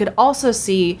because I could also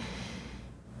see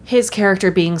his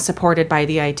character being supported by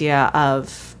the idea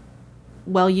of,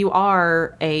 you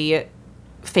are a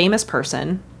famous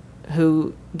person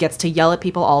who gets to yell at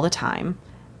people all the time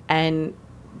and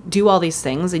do all these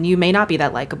things, and you may not be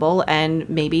that likable, and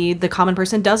maybe the common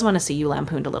person does want to see you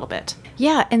lampooned a little bit.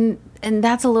 Yeah, and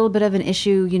that's a little bit of an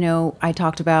issue. I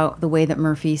talked about the way that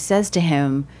Murphy says to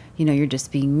him, you're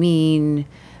just being mean.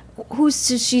 Who's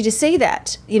she to say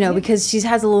that? Because she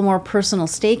has a little more personal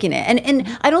stake in it.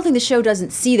 And I don't think the show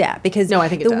doesn't see that because no, I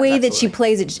think the it does, way absolutely. that she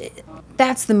plays it,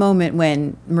 that's the moment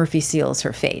when Murphy seals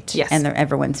her fate. Yes. And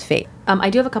everyone's fate. I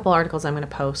do have a couple articles I'm going to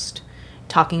post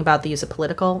talking about the use of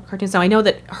political cartoons. Now, I know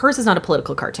that hers is not a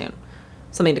political cartoon.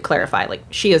 Something to clarify. Like,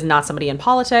 she is not somebody in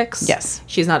politics. Yes.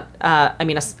 She's not,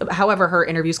 however, her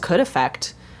interviews could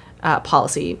affect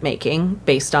policy making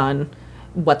based on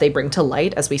what they bring to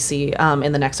light, as we see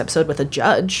in the next episode with a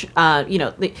judge.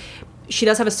 She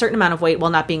does have a certain amount of weight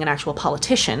while not being an actual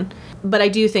politician. But I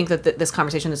do think that this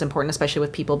conversation is important, especially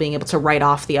with people being able to write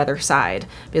off the other side.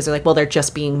 Because they're like, they're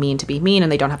just being mean to be mean, and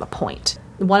they don't have a point.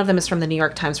 One of them is from the New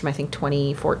York Times from, I think,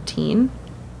 2014.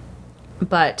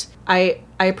 But I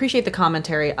appreciate the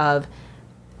commentary of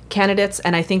candidates,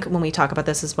 and I think when we talk about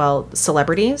this as well,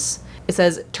 celebrities, it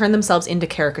says, turn themselves into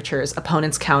caricatures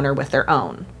opponents counter with their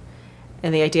own.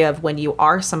 And the idea of when you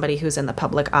are somebody who's in the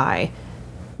public eye,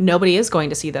 nobody is going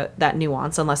to see that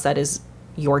nuance unless that is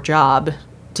your job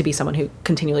to be someone who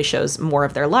continually shows more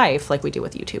of their life, like we do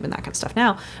with YouTube and that kind of stuff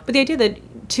now. But the idea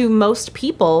that to most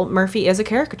people, Murphy is a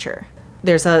caricature.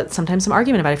 There's sometimes some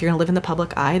argument about if you're going to live in the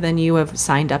public eye, then you have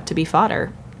signed up to be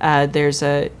fodder. There's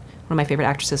one of my favorite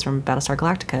actresses from Battlestar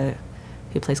Galactica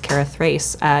who plays Kara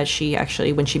Thrace. She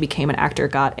actually, when she became an actor,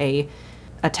 got a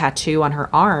tattoo on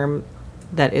her arm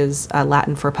that is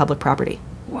Latin for public property.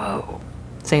 Whoa.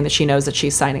 Saying that she knows that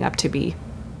she's signing up to be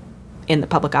in the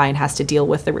public eye and has to deal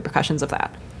with the repercussions of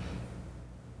that.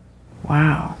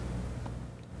 Wow.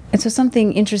 And so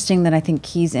something interesting that I think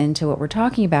keys into what we're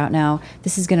talking about now,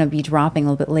 this is going to be dropping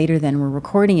a little bit later than we're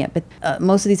recording it, but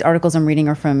most of these articles I'm reading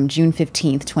are from June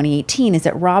 15th, 2018, is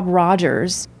that Rob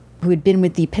Rogers, who had been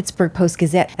with the Pittsburgh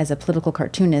Post-Gazette as a political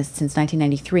cartoonist since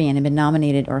 1993 and had been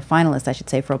nominated, or a finalist, I should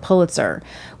say, for a Pulitzer,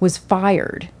 was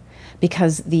fired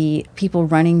because the people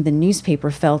running the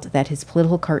newspaper felt that his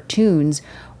political cartoons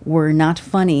were not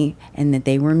funny and that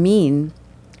they were mean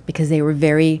because they were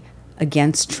very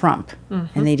against Trump,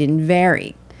 and they didn't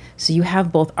vary. So you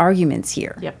have both arguments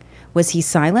here. Yep. Was he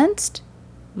silenced?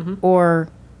 Or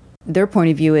their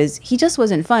point of view is he just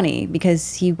wasn't funny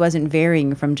because he wasn't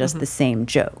varying from just the same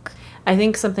joke. I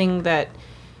think something that,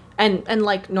 and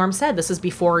like Norm said, this is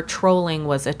before trolling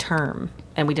was a term,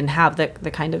 and we didn't have the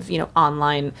kind of,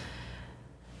 online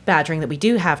badgering that we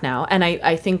do have now. And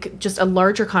I think just a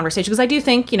larger conversation, because I do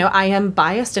think, I am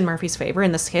biased in Murphy's favor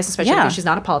in this case, especially because she's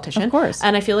not a politician. Of course.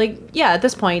 And I feel like, at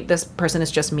this point, this person is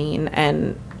just mean.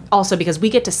 And also because we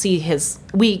get to see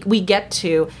we get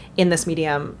to, in this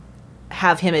medium,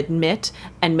 have him admit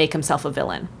and make himself a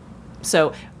villain.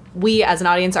 So we as an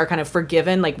audience are kind of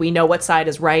forgiven, like we know what side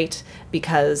is right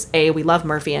because A, we love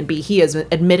Murphy, and B, he has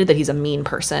admitted that he's a mean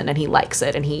person and he likes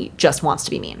it and he just wants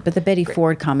to be mean. But the Betty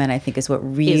Ford comment, I think, is what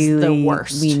really is the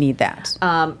worst. We need that.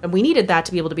 And we needed that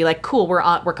to be able to be like, cool,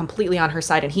 we're completely on her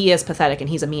side and he is pathetic and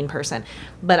he's a mean person.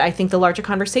 But I think the larger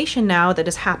conversation now that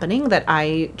is happening that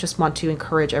I just want to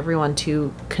encourage everyone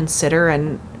to consider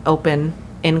and open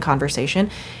in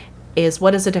conversation is,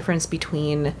 what is the difference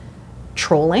between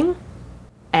trolling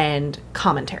and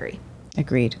commentary.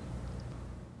 Agreed.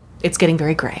 It's getting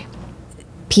very gray.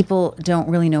 People don't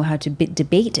really know how to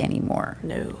debate anymore.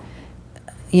 No.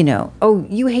 You know, oh,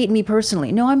 you hate me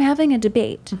personally. No, I'm having a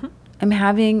debate. I'm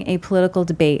having a political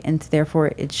debate, and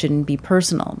therefore it shouldn't be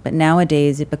personal. But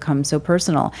nowadays it becomes so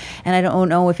personal. And I don't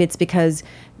know if it's because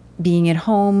being at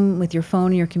home with your phone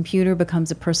and your computer becomes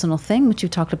a personal thing, which you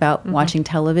talked about watching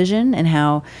television and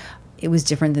how it was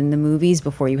different than the movies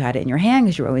before you had it in your hand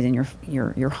because you're always in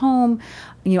your home.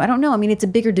 You know, I don't know. I mean, it's a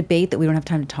bigger debate that we don't have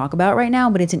time to talk about right now,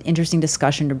 but it's an interesting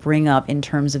discussion to bring up in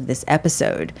terms of this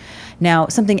episode. Now,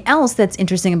 something else that's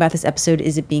interesting about this episode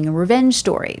is it being a revenge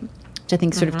story, which I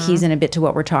think sort of keys in a bit to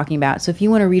what we're talking about. So if you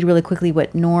want to read really quickly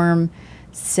what Norm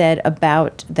said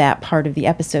about that part of the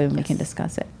episode, we can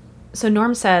discuss it. So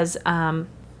Norm says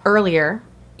earlier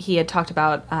he had talked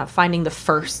about finding the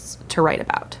firsts to write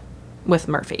about with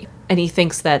Murphy. And he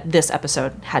thinks that this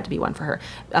episode had to be one for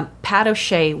her. Pat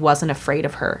O'Shea wasn't afraid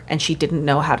of her, and she didn't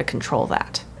know how to control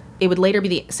that. It would later be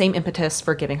the same impetus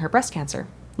for giving her breast cancer.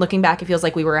 Looking back, it feels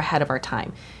like we were ahead of our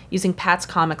time, using Pat's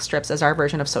comic strips as our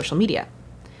version of social media.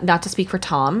 Not to speak for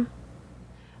Tom,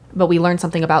 but we learned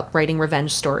something about writing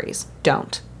revenge stories.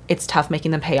 Don't. It's tough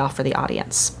making them pay off for the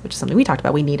audience, which is something we talked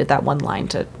about. We needed that one line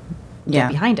to get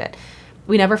behind it.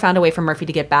 We never found a way for Murphy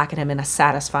to get back at him in a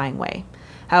satisfying way.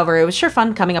 However, it was sure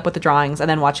fun coming up with the drawings and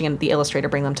then watching the illustrator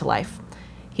bring them to life.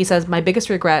 He says, my biggest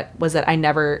regret was that I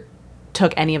never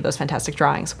took any of those fantastic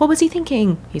drawings. What was he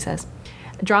thinking? He says.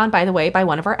 Drawn, by the way, by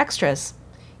one of our extras.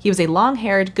 He was a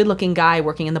long-haired, good-looking guy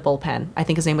working in the bullpen. I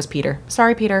think his name was Peter.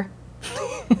 Sorry, Peter.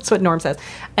 That's what Norm says.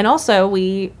 And also,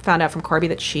 we found out from Corby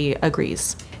that she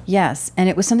agrees. Yes, and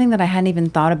it was something that I hadn't even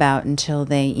thought about until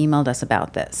they emailed us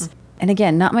about this. And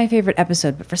again, not my favorite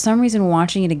episode, but for some reason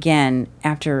watching it again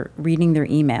after reading their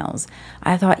emails,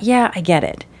 I thought, yeah, I get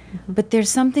it. But there's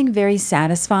something very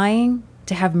satisfying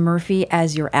to have Murphy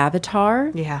as your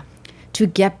avatar to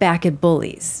get back at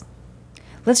bullies.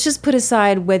 Let's just put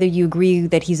aside whether you agree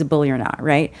that he's a bully or not,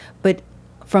 right? But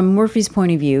from Murphy's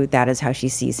point of view, that is how she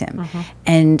sees him.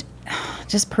 And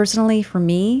just personally, for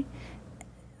me,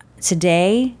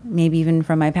 today, maybe even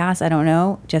from my past, I don't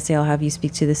know, Jesse, I'll have you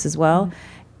speak to this as well.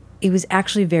 It was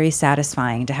actually very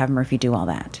satisfying to have Murphy do all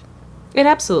that. It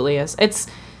absolutely is. It's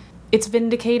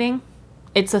vindicating.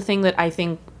 It's a thing that I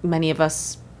think many of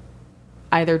us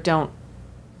either don't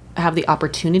have the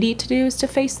opportunity to do, is to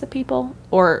face the people,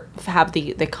 or have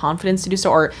the confidence to do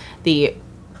so, or the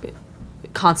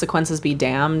consequences be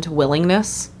damned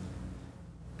willingness.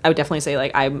 I would definitely say,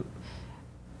 like,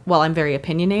 while I'm very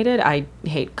opinionated, I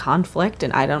hate conflict,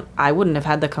 and I wouldn't have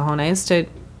had the cojones to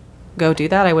go do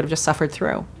that. I would have just suffered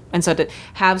through. And so to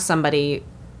have somebody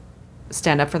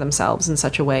stand up for themselves in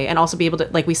such a way, and also be able to,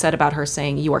 like we said about her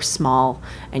saying, you are small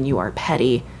and you are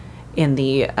petty in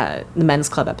the men's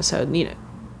club episode, you know,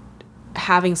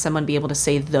 having someone be able to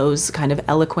say those kind of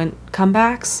eloquent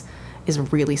comebacks is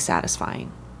really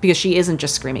satisfying, because she isn't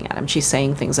just screaming at him. She's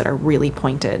saying things that are really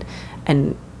pointed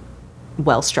and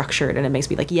well structured, and it makes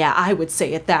me like, yeah, I would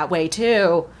say it that way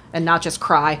too, and not just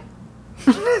cry.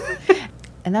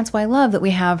 And that's why I love that we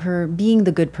have her being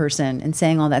the good person and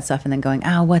saying all that stuff and then going,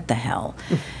 what the hell?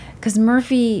 Because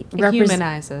Murphy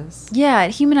humanizes. Yeah,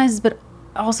 it humanizes, but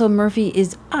also Murphy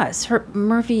is us.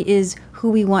 Murphy is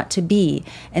who we want to be.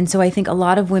 And so I think a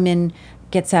lot of women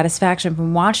get satisfaction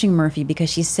from watching Murphy because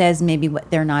she says maybe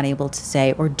what they're not able to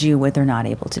say, or do what they're not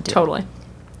able to do. Totally.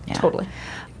 Yeah. Totally.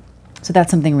 So that's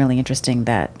something really interesting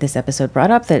that this episode brought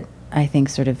up that I think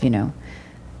sort of,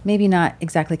 maybe not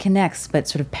exactly connects, but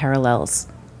sort of parallels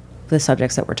the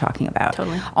subjects that we're talking about.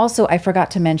 Totally. Also, we forgot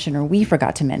to mention,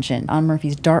 on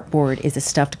Murphy's dartboard is a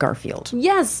stuffed Garfield.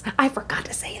 Yes, I forgot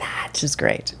to say that. Which is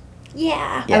great.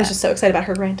 Yeah. I was just so excited about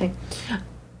her ranting.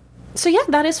 So yeah,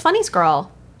 that is Funnies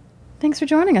Girl. Thanks for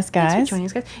joining us, guys.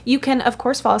 You can, of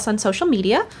course, follow us on social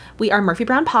media. We are Murphy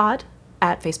Brown Pod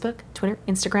at Facebook, Twitter,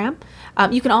 Instagram.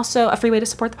 You can also, a free way to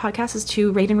support the podcast is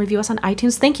to rate and review us on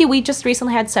iTunes. Thank you. We just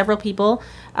recently had several people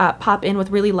pop in with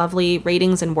really lovely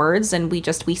ratings and words, and we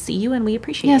see you and we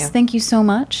appreciate you. Yes, thank you so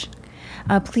much.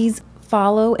 Please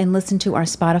follow and listen to our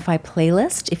Spotify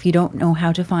playlist. If you don't know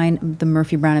how to find the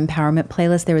Murphy Brown Empowerment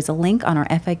playlist, there is a link on our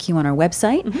FAQ on our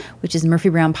website, which is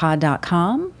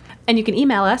murphybrownpod.com. And you can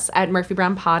email us at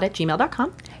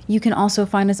murphybrownpod@gmail.com. You can also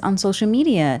find us on social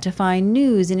media to find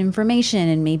news and information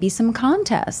and maybe some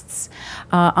contests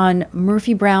on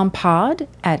Murphy Brown Pod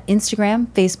at Instagram,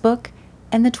 Facebook,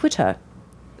 and the Twitter.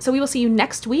 So we will see you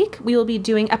next week. We will be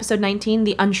doing episode 19,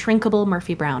 The Unshrinkable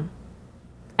Murphy Brown.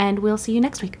 And we'll see you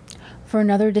next week for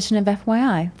another edition of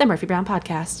FYI, the Murphy Brown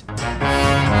Podcast.